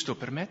giusto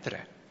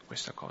permettere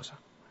questa cosa?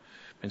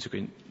 Penso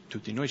che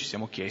tutti noi ci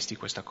siamo chiesti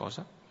questa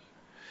cosa.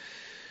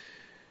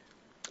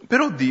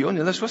 Però Dio,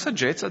 nella sua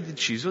saggezza, ha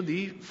deciso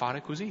di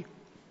fare così.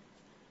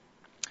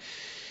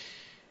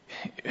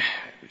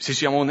 Se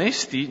siamo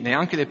onesti,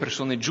 neanche le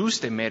persone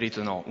giuste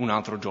meritano un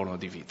altro giorno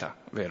di vita,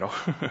 vero?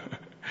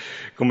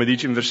 Come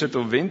dice in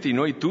versetto 20,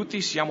 noi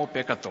tutti siamo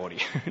peccatori,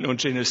 non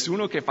c'è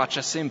nessuno che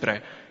faccia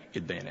sempre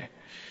il bene.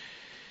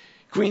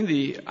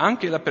 Quindi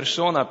anche la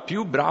persona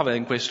più brava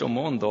in questo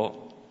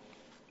mondo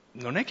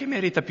non è che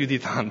merita più di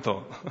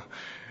tanto,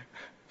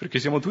 perché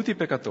siamo tutti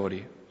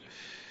peccatori.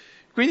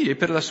 Quindi è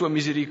per la sua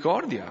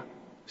misericordia,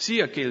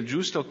 sia che il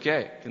giusto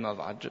che il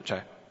malvagio,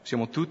 cioè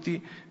siamo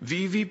tutti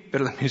vivi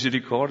per la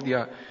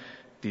misericordia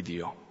di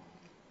Dio.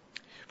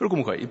 Però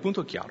comunque il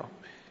punto è chiaro.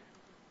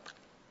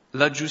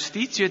 La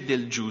giustizia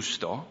del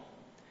giusto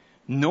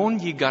non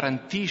gli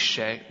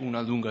garantisce una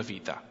lunga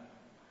vita.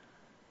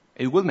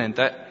 E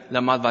ugualmente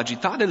la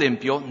malvagità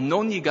dell'empio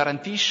non gli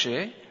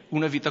garantisce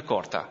una vita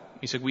corta.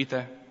 Mi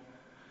seguite?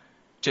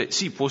 Cioè,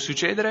 sì, può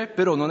succedere,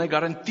 però non è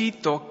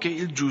garantito che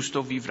il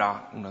giusto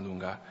vivrà una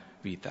lunga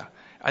vita.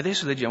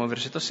 Adesso leggiamo il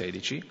versetto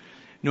 16.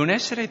 Non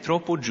essere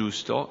troppo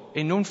giusto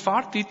e non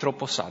farti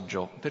troppo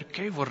saggio,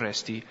 perché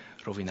vorresti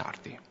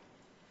rovinarti.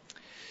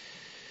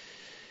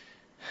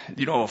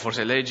 Di nuovo,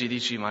 forse leggi e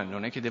dici, ma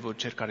non è che devo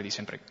cercare di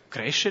sempre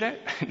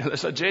crescere nella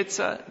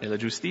saggezza, nella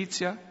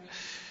giustizia?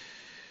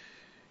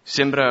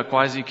 Sembra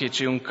quasi che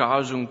c'è un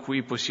caso in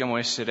cui possiamo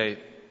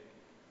essere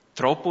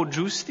troppo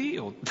giusti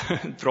o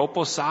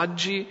troppo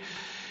saggi,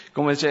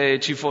 come se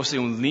ci fosse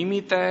un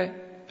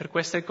limite per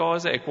queste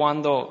cose, e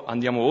quando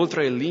andiamo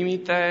oltre il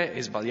limite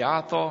è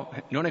sbagliato.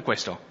 Non è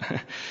questo.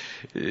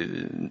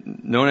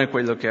 Non è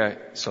quello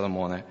che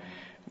Salomone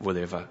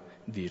voleva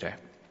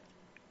dire.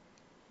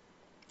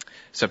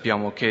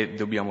 Sappiamo che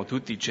dobbiamo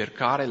tutti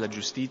cercare la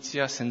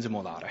giustizia senza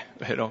mollare,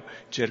 vero?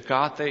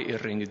 Cercate il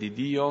regno di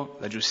Dio,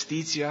 la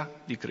giustizia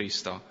di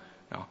Cristo.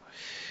 No,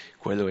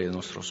 quello è il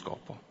nostro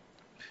scopo.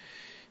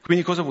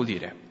 Quindi cosa vuol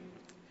dire?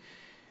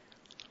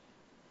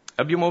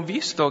 Abbiamo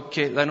visto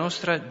che la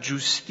nostra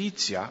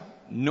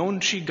giustizia non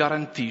ci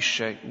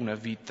garantisce una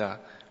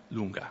vita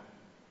lunga.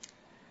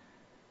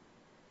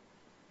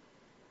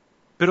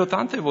 Però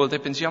tante volte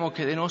pensiamo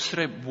che le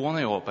nostre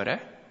buone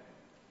opere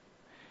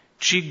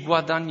ci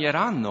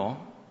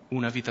guadagneranno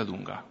una vita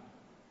lunga.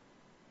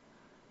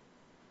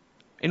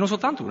 E non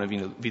soltanto una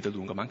vita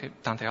lunga, ma anche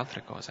tante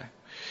altre cose.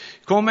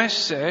 Come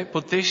se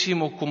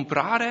potessimo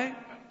comprare,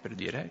 per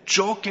dire,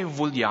 ciò che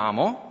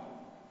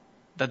vogliamo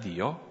da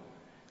Dio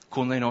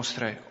con le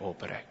nostre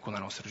opere, con la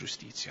nostra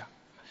giustizia.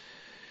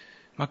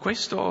 Ma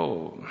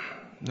questo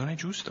non è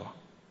giusto.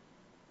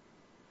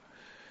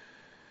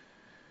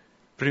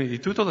 Prima di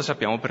tutto lo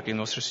sappiamo perché il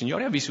nostro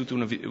Signore ha vissuto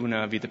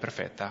una vita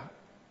perfetta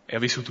e ha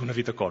vissuto una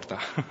vita corta.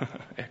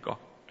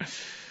 Ecco.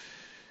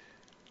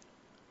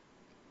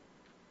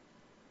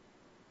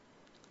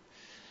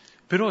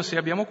 Però se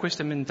abbiamo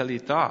questa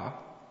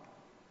mentalità,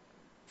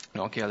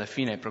 no, che alla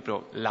fine è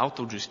proprio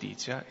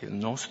l'autogiustizia,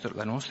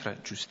 la nostra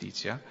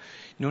giustizia,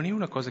 non è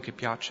una cosa che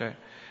piace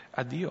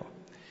a Dio.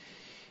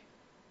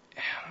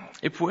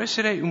 E può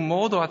essere un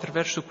modo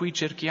attraverso cui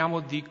cerchiamo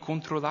di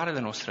controllare la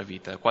nostra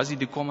vita, quasi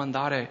di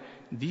comandare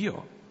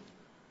Dio.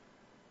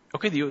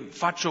 Ok, Dio,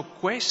 faccio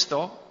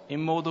questo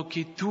in modo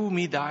che tu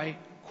mi dai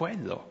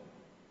quello.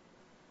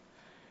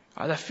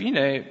 Alla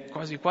fine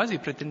quasi quasi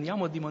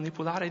pretendiamo di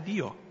manipolare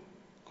Dio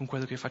con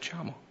quello che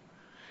facciamo.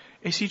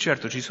 E sì,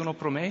 certo, ci sono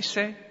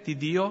promesse di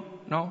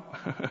Dio, no?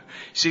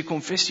 Se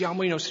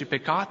confessiamo i nostri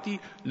peccati,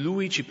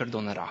 Lui ci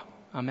perdonerà.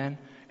 Amen?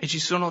 E ci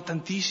sono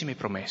tantissime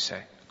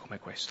promesse come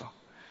questo.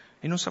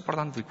 E non sto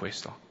parlando di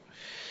questo.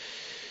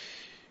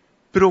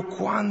 Però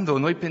quando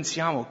noi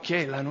pensiamo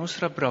che la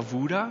nostra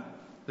bravura,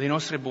 le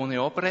nostre buone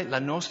opere, la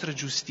nostra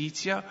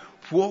giustizia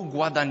può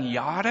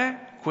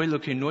guadagnare quello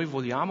che noi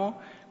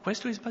vogliamo,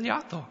 questo è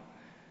sbagliato.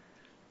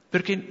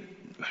 Perché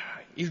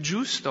il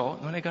giusto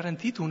non è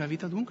garantito una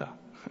vita lunga.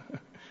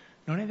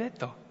 Non è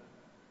detto.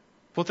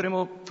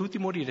 Potremmo tutti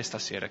morire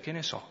stasera, che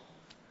ne so.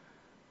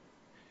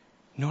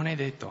 Non è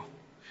detto.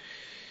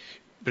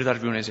 Per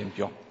darvi un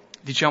esempio.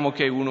 Diciamo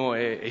che uno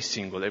è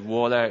single e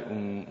vuole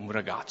un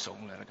ragazzo,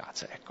 una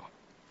ragazza, ecco.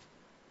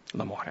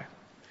 L'amore.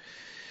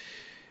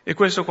 E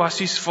questo qua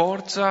si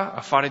sforza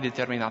a fare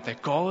determinate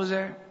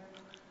cose,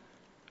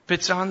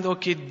 pensando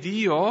che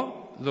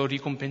Dio lo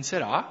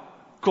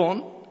ricompenserà con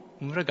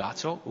un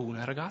ragazzo o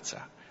una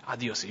ragazza. Ah,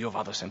 Dio, se io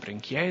vado sempre in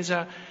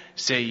chiesa,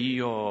 se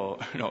io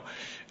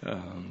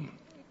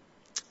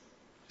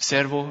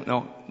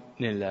servo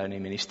nei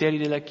ministeri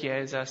della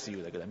chiesa, se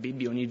io leggo la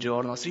Bibbia ogni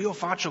giorno, se io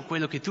faccio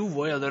quello che tu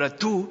vuoi, allora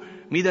tu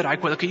mi darai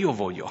quello che io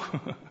voglio.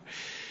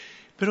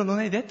 Però non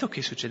è detto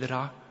che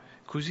succederà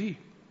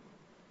così.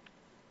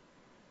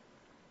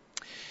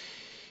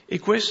 E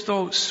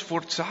questo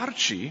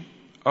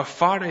sforzarci a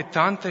fare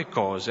tante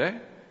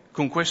cose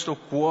con questo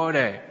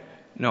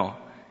cuore,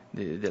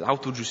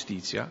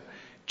 dell'autogiustizia,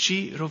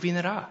 ci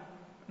rovinerà,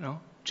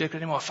 no?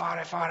 Cercheremo a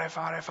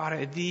fare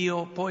e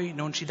Dio poi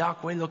non ci dà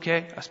quello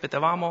che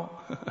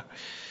aspettavamo.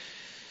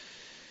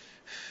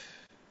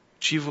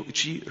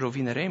 Ci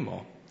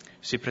rovineremo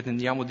se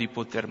pretendiamo di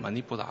poter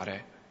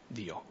manipolare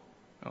Dio,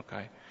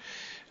 ok?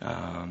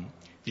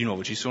 Di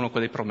nuovo, ci sono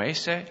quelle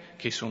promesse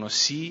che sono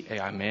sì e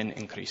amen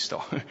in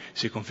Cristo.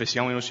 Se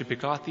confessiamo i nostri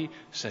peccati,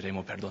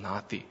 saremo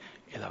perdonati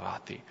e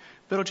lavati.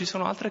 Però ci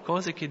sono altre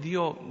cose che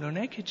Dio non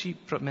è che ci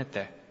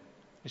promette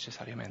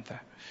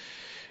necessariamente.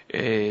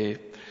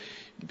 E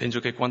penso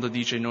che quando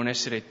dice non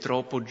essere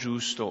troppo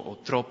giusto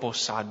o troppo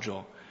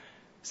saggio,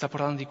 sta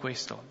parlando di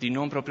questo, di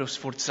non proprio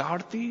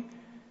sforzarti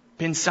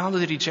pensando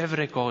di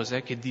ricevere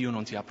cose che Dio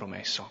non ti ha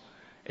promesso.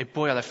 E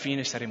poi alla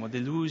fine saremo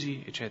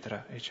delusi,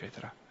 eccetera,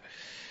 eccetera.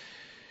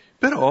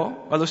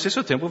 Però, allo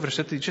stesso tempo,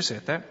 versetto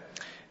 17,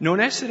 non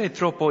essere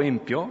troppo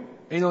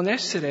empio e non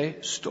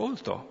essere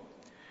stolto,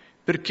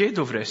 perché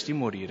dovresti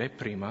morire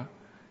prima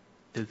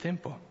del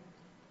tempo.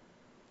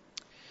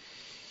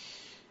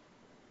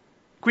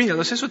 Quindi,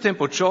 allo stesso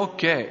tempo, ciò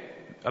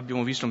che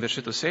abbiamo visto in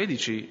versetto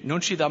 16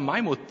 non ci dà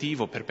mai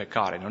motivo per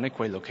peccare, non è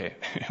quello che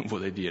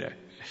vuole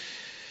dire.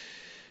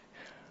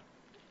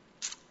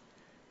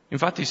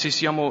 Infatti, se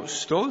siamo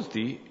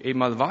stolti e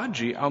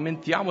malvagi,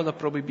 aumentiamo la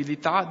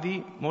probabilità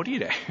di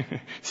morire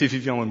se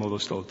viviamo in modo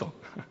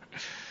stolto.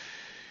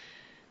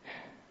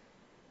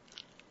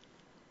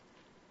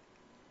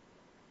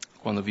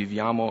 quando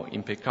viviamo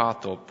in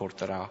peccato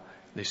porterà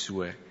le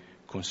sue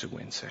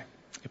conseguenze.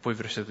 E poi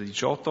versetto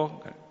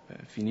 18,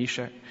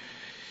 finisce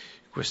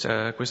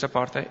questa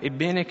parte. È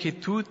bene che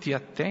tu ti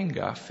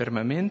attenga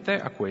fermamente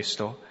a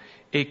questo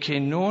e che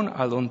non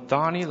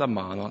allontani la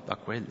mano da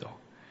quello.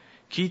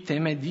 Chi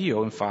teme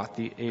Dio,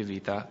 infatti,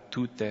 evita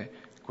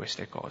tutte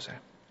queste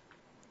cose.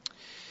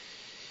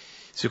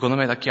 Secondo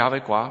me la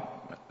chiave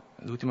qua,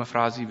 l'ultima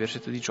frase,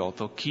 versetto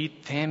 18, chi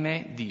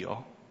teme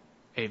Dio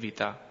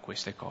evita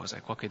queste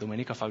cose. Qualche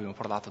domenica fa abbiamo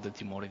parlato del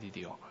timore di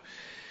Dio.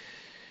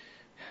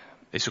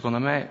 E secondo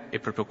me è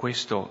proprio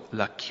questo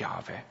la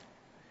chiave.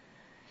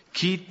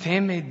 Chi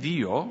teme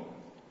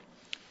Dio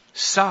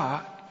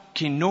sa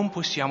che non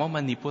possiamo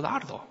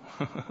manipolarlo.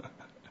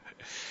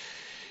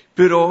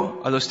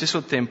 Però allo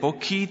stesso tempo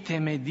chi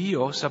teme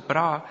Dio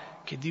saprà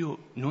che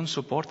Dio non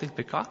sopporta il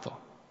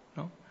peccato.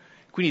 No?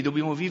 Quindi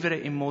dobbiamo vivere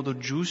in modo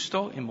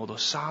giusto, in modo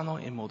sano,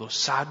 in modo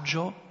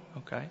saggio,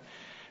 ok?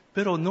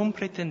 Però non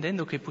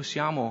pretendendo che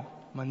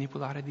possiamo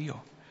manipolare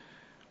Dio.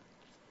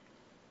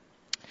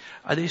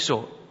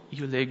 Adesso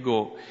io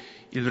leggo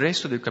il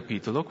resto del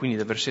capitolo, quindi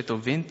dal versetto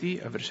 20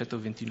 al versetto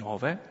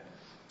 29.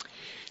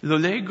 Lo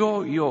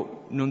leggo,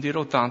 io non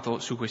dirò tanto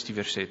su questi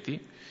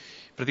versetti.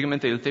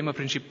 Praticamente il tema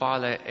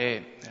principale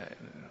è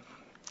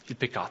il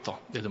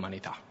peccato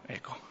dell'umanità.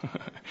 Ecco.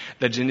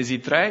 Da Genesi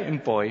 3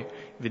 in poi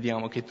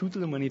vediamo che tutta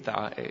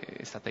l'umanità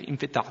è stata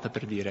infettata,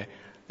 per dire,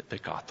 del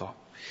peccato.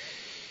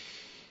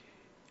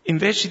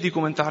 Invece di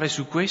commentare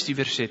su questi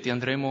versetti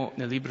andremo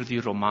nel libro di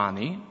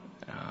Romani,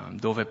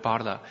 dove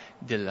parla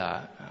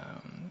del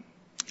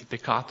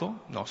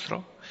peccato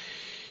nostro,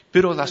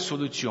 però la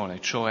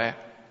soluzione, cioè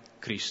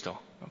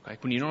Cristo. Okay?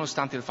 Quindi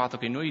nonostante il fatto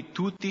che noi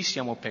tutti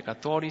siamo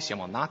peccatori,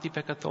 siamo nati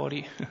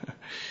peccatori,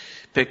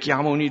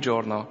 pecchiamo ogni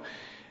giorno,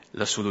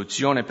 la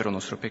soluzione per il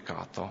nostro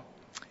peccato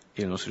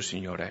è il nostro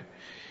Signore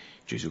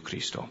Gesù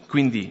Cristo.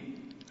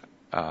 Quindi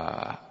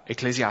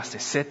Ecclesiaste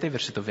 7,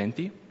 versetto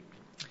 20.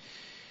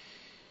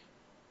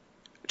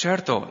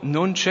 Certo,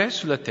 non c'è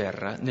sulla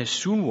terra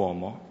nessun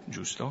uomo,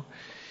 giusto,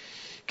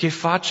 che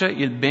faccia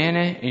il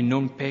bene e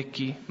non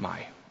pecchi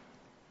mai.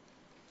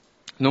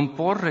 Non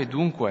porre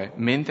dunque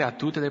mente a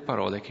tutte le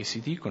parole che si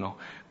dicono,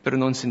 per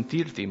non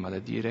sentirti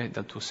maledire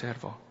dal tuo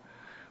servo,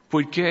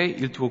 poiché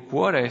il tuo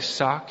cuore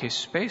sa che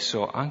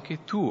spesso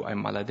anche tu hai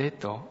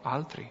maledetto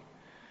altri.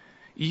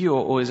 Io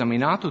ho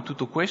esaminato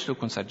tutto questo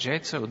con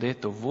saggezza, ho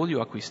detto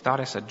voglio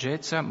acquistare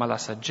saggezza, ma la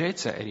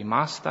saggezza è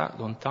rimasta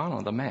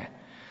lontano da me.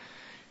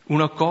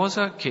 Una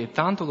cosa che è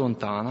tanto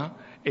lontana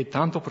e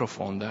tanto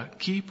profonda,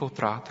 chi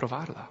potrà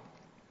trovarla?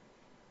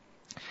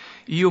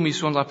 Io mi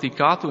sono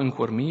applicato in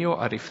cuor mio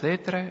a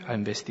riflettere, a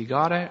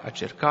investigare, a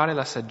cercare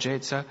la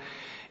saggezza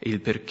e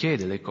il perché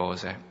delle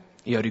cose,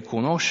 e a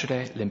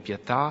riconoscere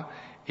l'impietà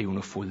e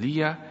una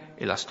follia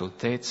e la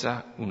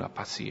stoltezza una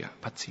pazzia.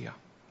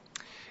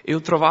 E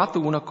ho trovato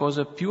una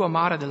cosa più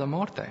amara della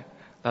morte,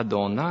 la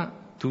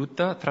donna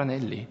tutta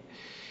tranelli,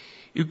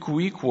 il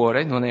cui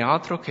cuore non è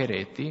altro che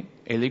reti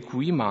e le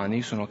cui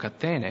mani sono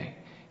catene.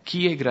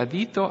 Chi è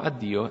gradito a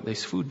Dio le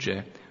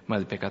sfugge, ma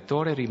il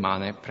peccatore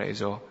rimane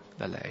preso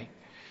da lei.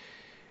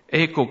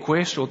 Ecco,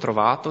 questo ho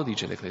trovato,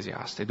 dice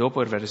l'Ecclesiaste,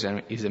 dopo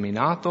aver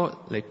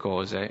esaminato le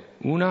cose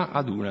una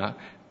ad una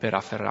per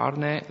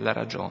afferrarne la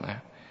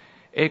ragione.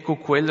 Ecco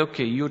quello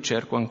che io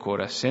cerco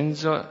ancora,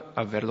 senza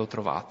averlo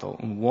trovato.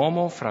 Un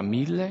uomo fra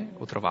 1000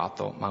 ho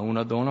trovato, ma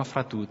una donna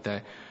fra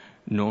tutte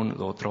non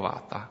l'ho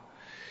trovata.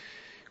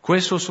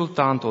 Questo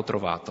soltanto ho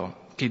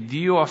trovato, che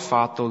Dio ha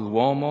fatto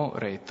l'uomo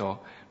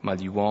retto, ma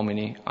gli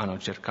uomini hanno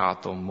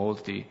cercato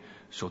molti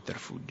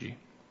sotterfugi.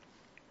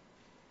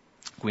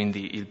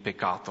 Quindi il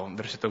peccato,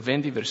 versetto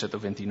 20, versetto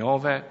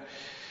 29,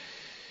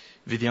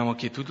 vediamo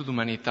che tutta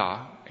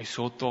l'umanità è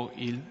sotto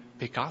il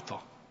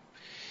peccato.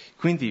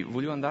 Quindi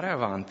voglio andare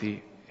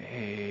avanti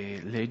e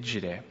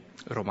leggere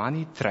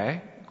Romani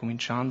 3,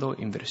 cominciando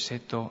in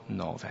versetto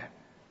 9.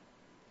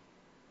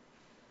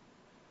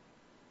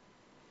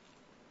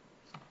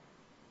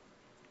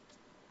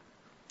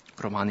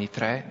 Romani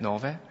 3,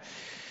 9.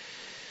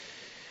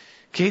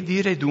 Che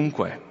dire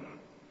dunque?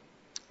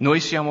 Noi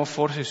siamo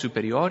forse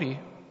superiori?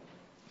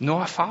 No,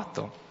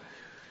 affatto,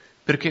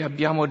 perché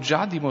abbiamo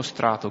già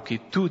dimostrato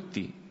che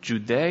tutti,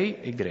 giudei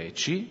e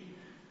greci,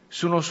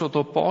 sono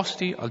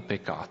sottoposti al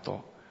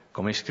peccato.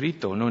 Come è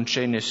scritto, non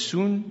c'è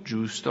nessun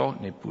giusto,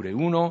 neppure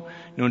uno,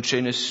 non c'è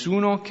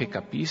nessuno che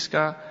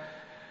capisca,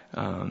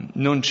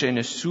 non c'è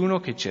nessuno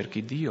che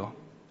cerchi Dio.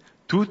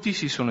 Tutti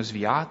si sono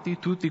sviati,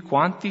 tutti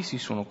quanti si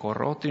sono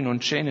corrotti, non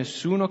c'è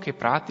nessuno che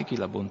pratichi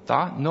la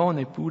bontà, no,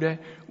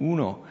 neppure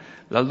uno.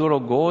 La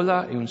loro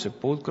gola è un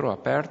sepolcro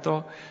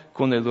aperto,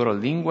 con le loro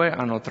lingue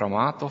hanno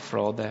tramato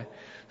frode,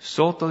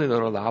 sotto le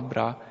loro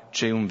labbra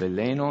c'è un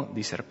veleno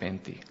di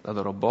serpenti, la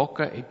loro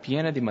bocca è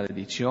piena di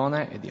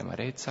maledizione e di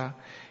amarezza,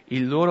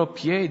 i loro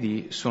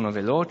piedi sono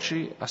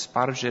veloci a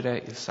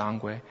spargere il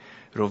sangue,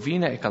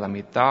 rovina e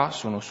calamità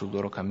sono sul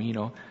loro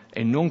cammino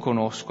e non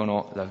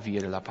conoscono la via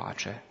della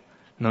pace.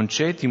 Non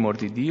c'è timore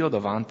di Dio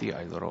davanti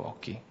ai loro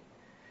occhi.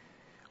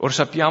 Or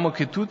sappiamo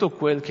che tutto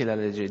quel che la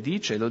legge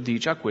dice lo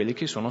dice a quelli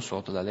che sono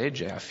sotto la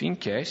legge,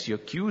 affinché sia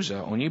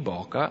chiusa ogni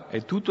bocca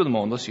e tutto il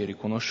mondo sia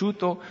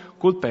riconosciuto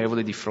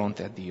colpevole di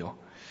fronte a Dio.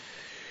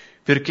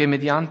 Perché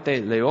mediante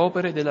le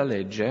opere della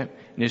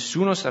legge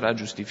nessuno sarà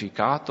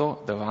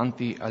giustificato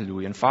davanti a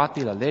Lui.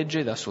 Infatti la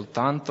legge dà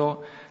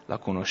soltanto la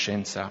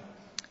conoscenza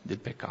del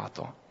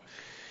peccato.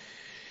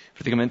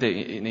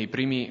 Praticamente nei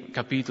primi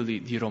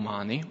capitoli di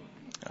Romani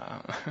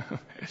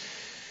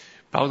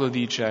Paolo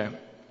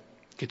dice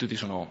che tutti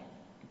sono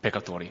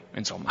peccatori,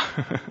 insomma.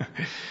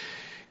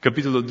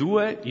 Capitolo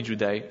 2, i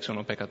giudei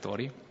sono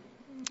peccatori.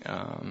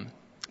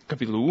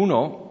 Capitolo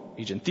 1,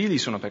 i gentili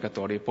sono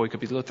peccatori. E poi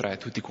capitolo 3,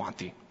 tutti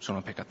quanti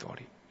sono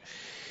peccatori.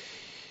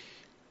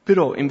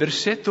 Però in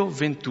versetto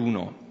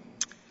 21,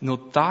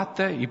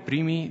 notate i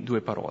primi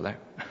due parole.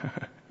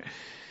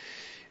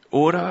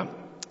 Ora,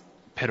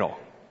 però.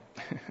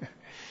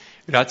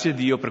 Grazie a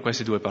Dio per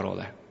queste due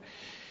parole.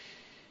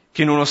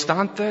 Che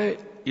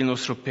nonostante il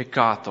nostro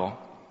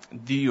peccato,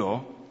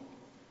 Dio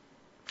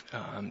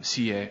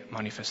si è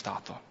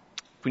manifestato.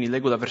 Quindi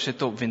leggo dal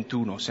versetto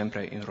 21,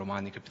 sempre in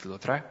Romani capitolo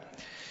 3.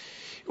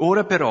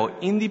 Ora però,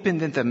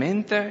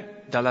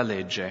 indipendentemente dalla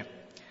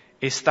legge,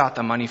 è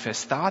stata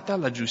manifestata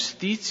la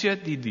giustizia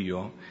di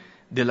Dio,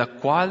 della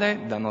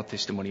quale danno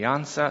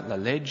testimonianza la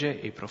legge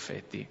e i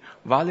profeti,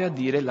 vale a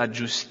dire la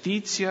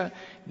giustizia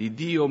di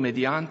Dio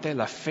mediante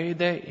la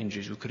fede in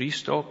Gesù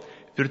Cristo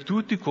per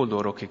tutti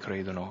coloro che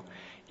credono.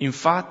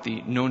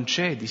 Infatti non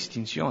c'è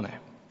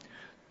distinzione.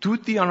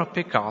 Tutti hanno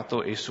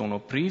peccato e sono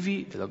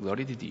privi della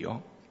gloria di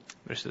Dio,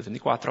 versetto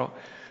 24,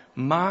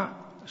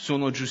 ma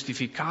sono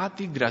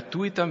giustificati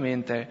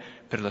gratuitamente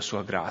per la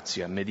sua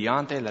grazia,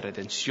 mediante la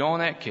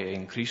redenzione che è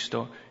in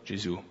Cristo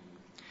Gesù.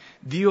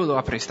 Dio lo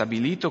ha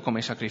prestabilito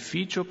come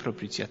sacrificio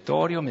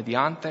propiziatorio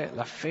mediante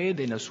la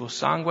fede nel suo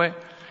sangue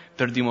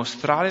per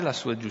dimostrare la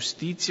sua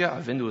giustizia,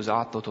 avendo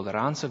usato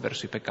tolleranza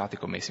verso i peccati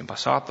commessi in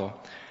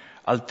passato,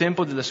 al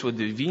tempo della sua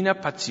divina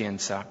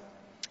pazienza,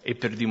 e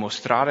per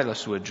dimostrare la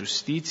sua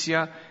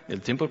giustizia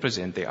nel tempo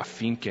presente,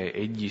 affinché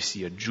egli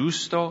sia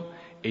giusto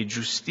e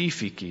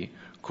giustifichi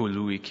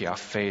colui che ha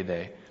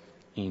fede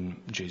in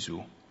Gesù.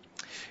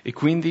 E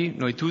quindi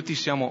noi tutti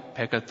siamo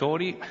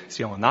peccatori,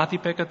 siamo nati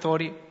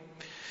peccatori,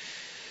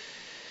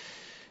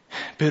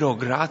 però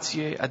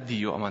grazie a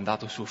Dio ha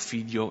mandato suo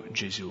figlio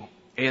Gesù.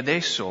 E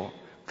adesso,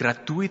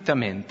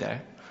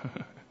 gratuitamente,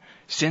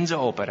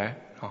 senza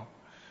opere, no,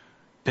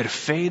 per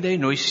fede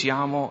noi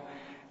siamo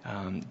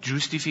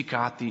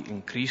giustificati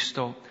in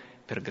Cristo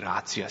per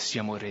grazia,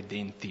 siamo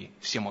redenti,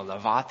 siamo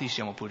lavati,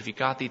 siamo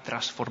purificati,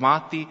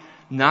 trasformati,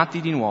 nati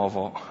di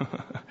nuovo.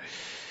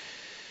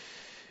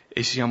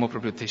 E siamo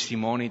proprio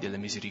testimoni della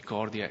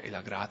misericordia e la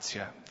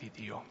grazia di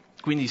Dio.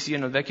 Quindi sia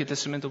nel Vecchio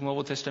Testamento che nel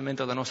Nuovo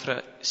Testamento la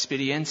nostra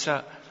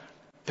esperienza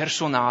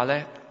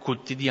personale,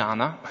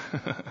 quotidiana,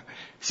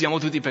 siamo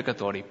tutti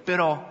peccatori,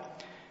 però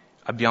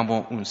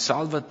abbiamo un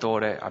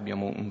Salvatore,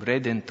 abbiamo un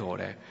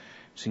Redentore,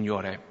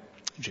 Signore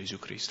Gesù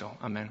Cristo.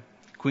 Amen.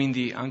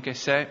 Quindi anche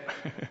se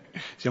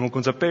siamo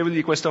consapevoli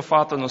di questo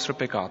fatto, il nostro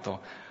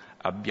peccato,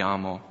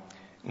 abbiamo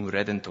un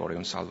Redentore,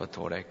 un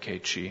Salvatore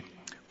che ci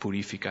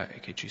purifica e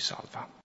che ci salva.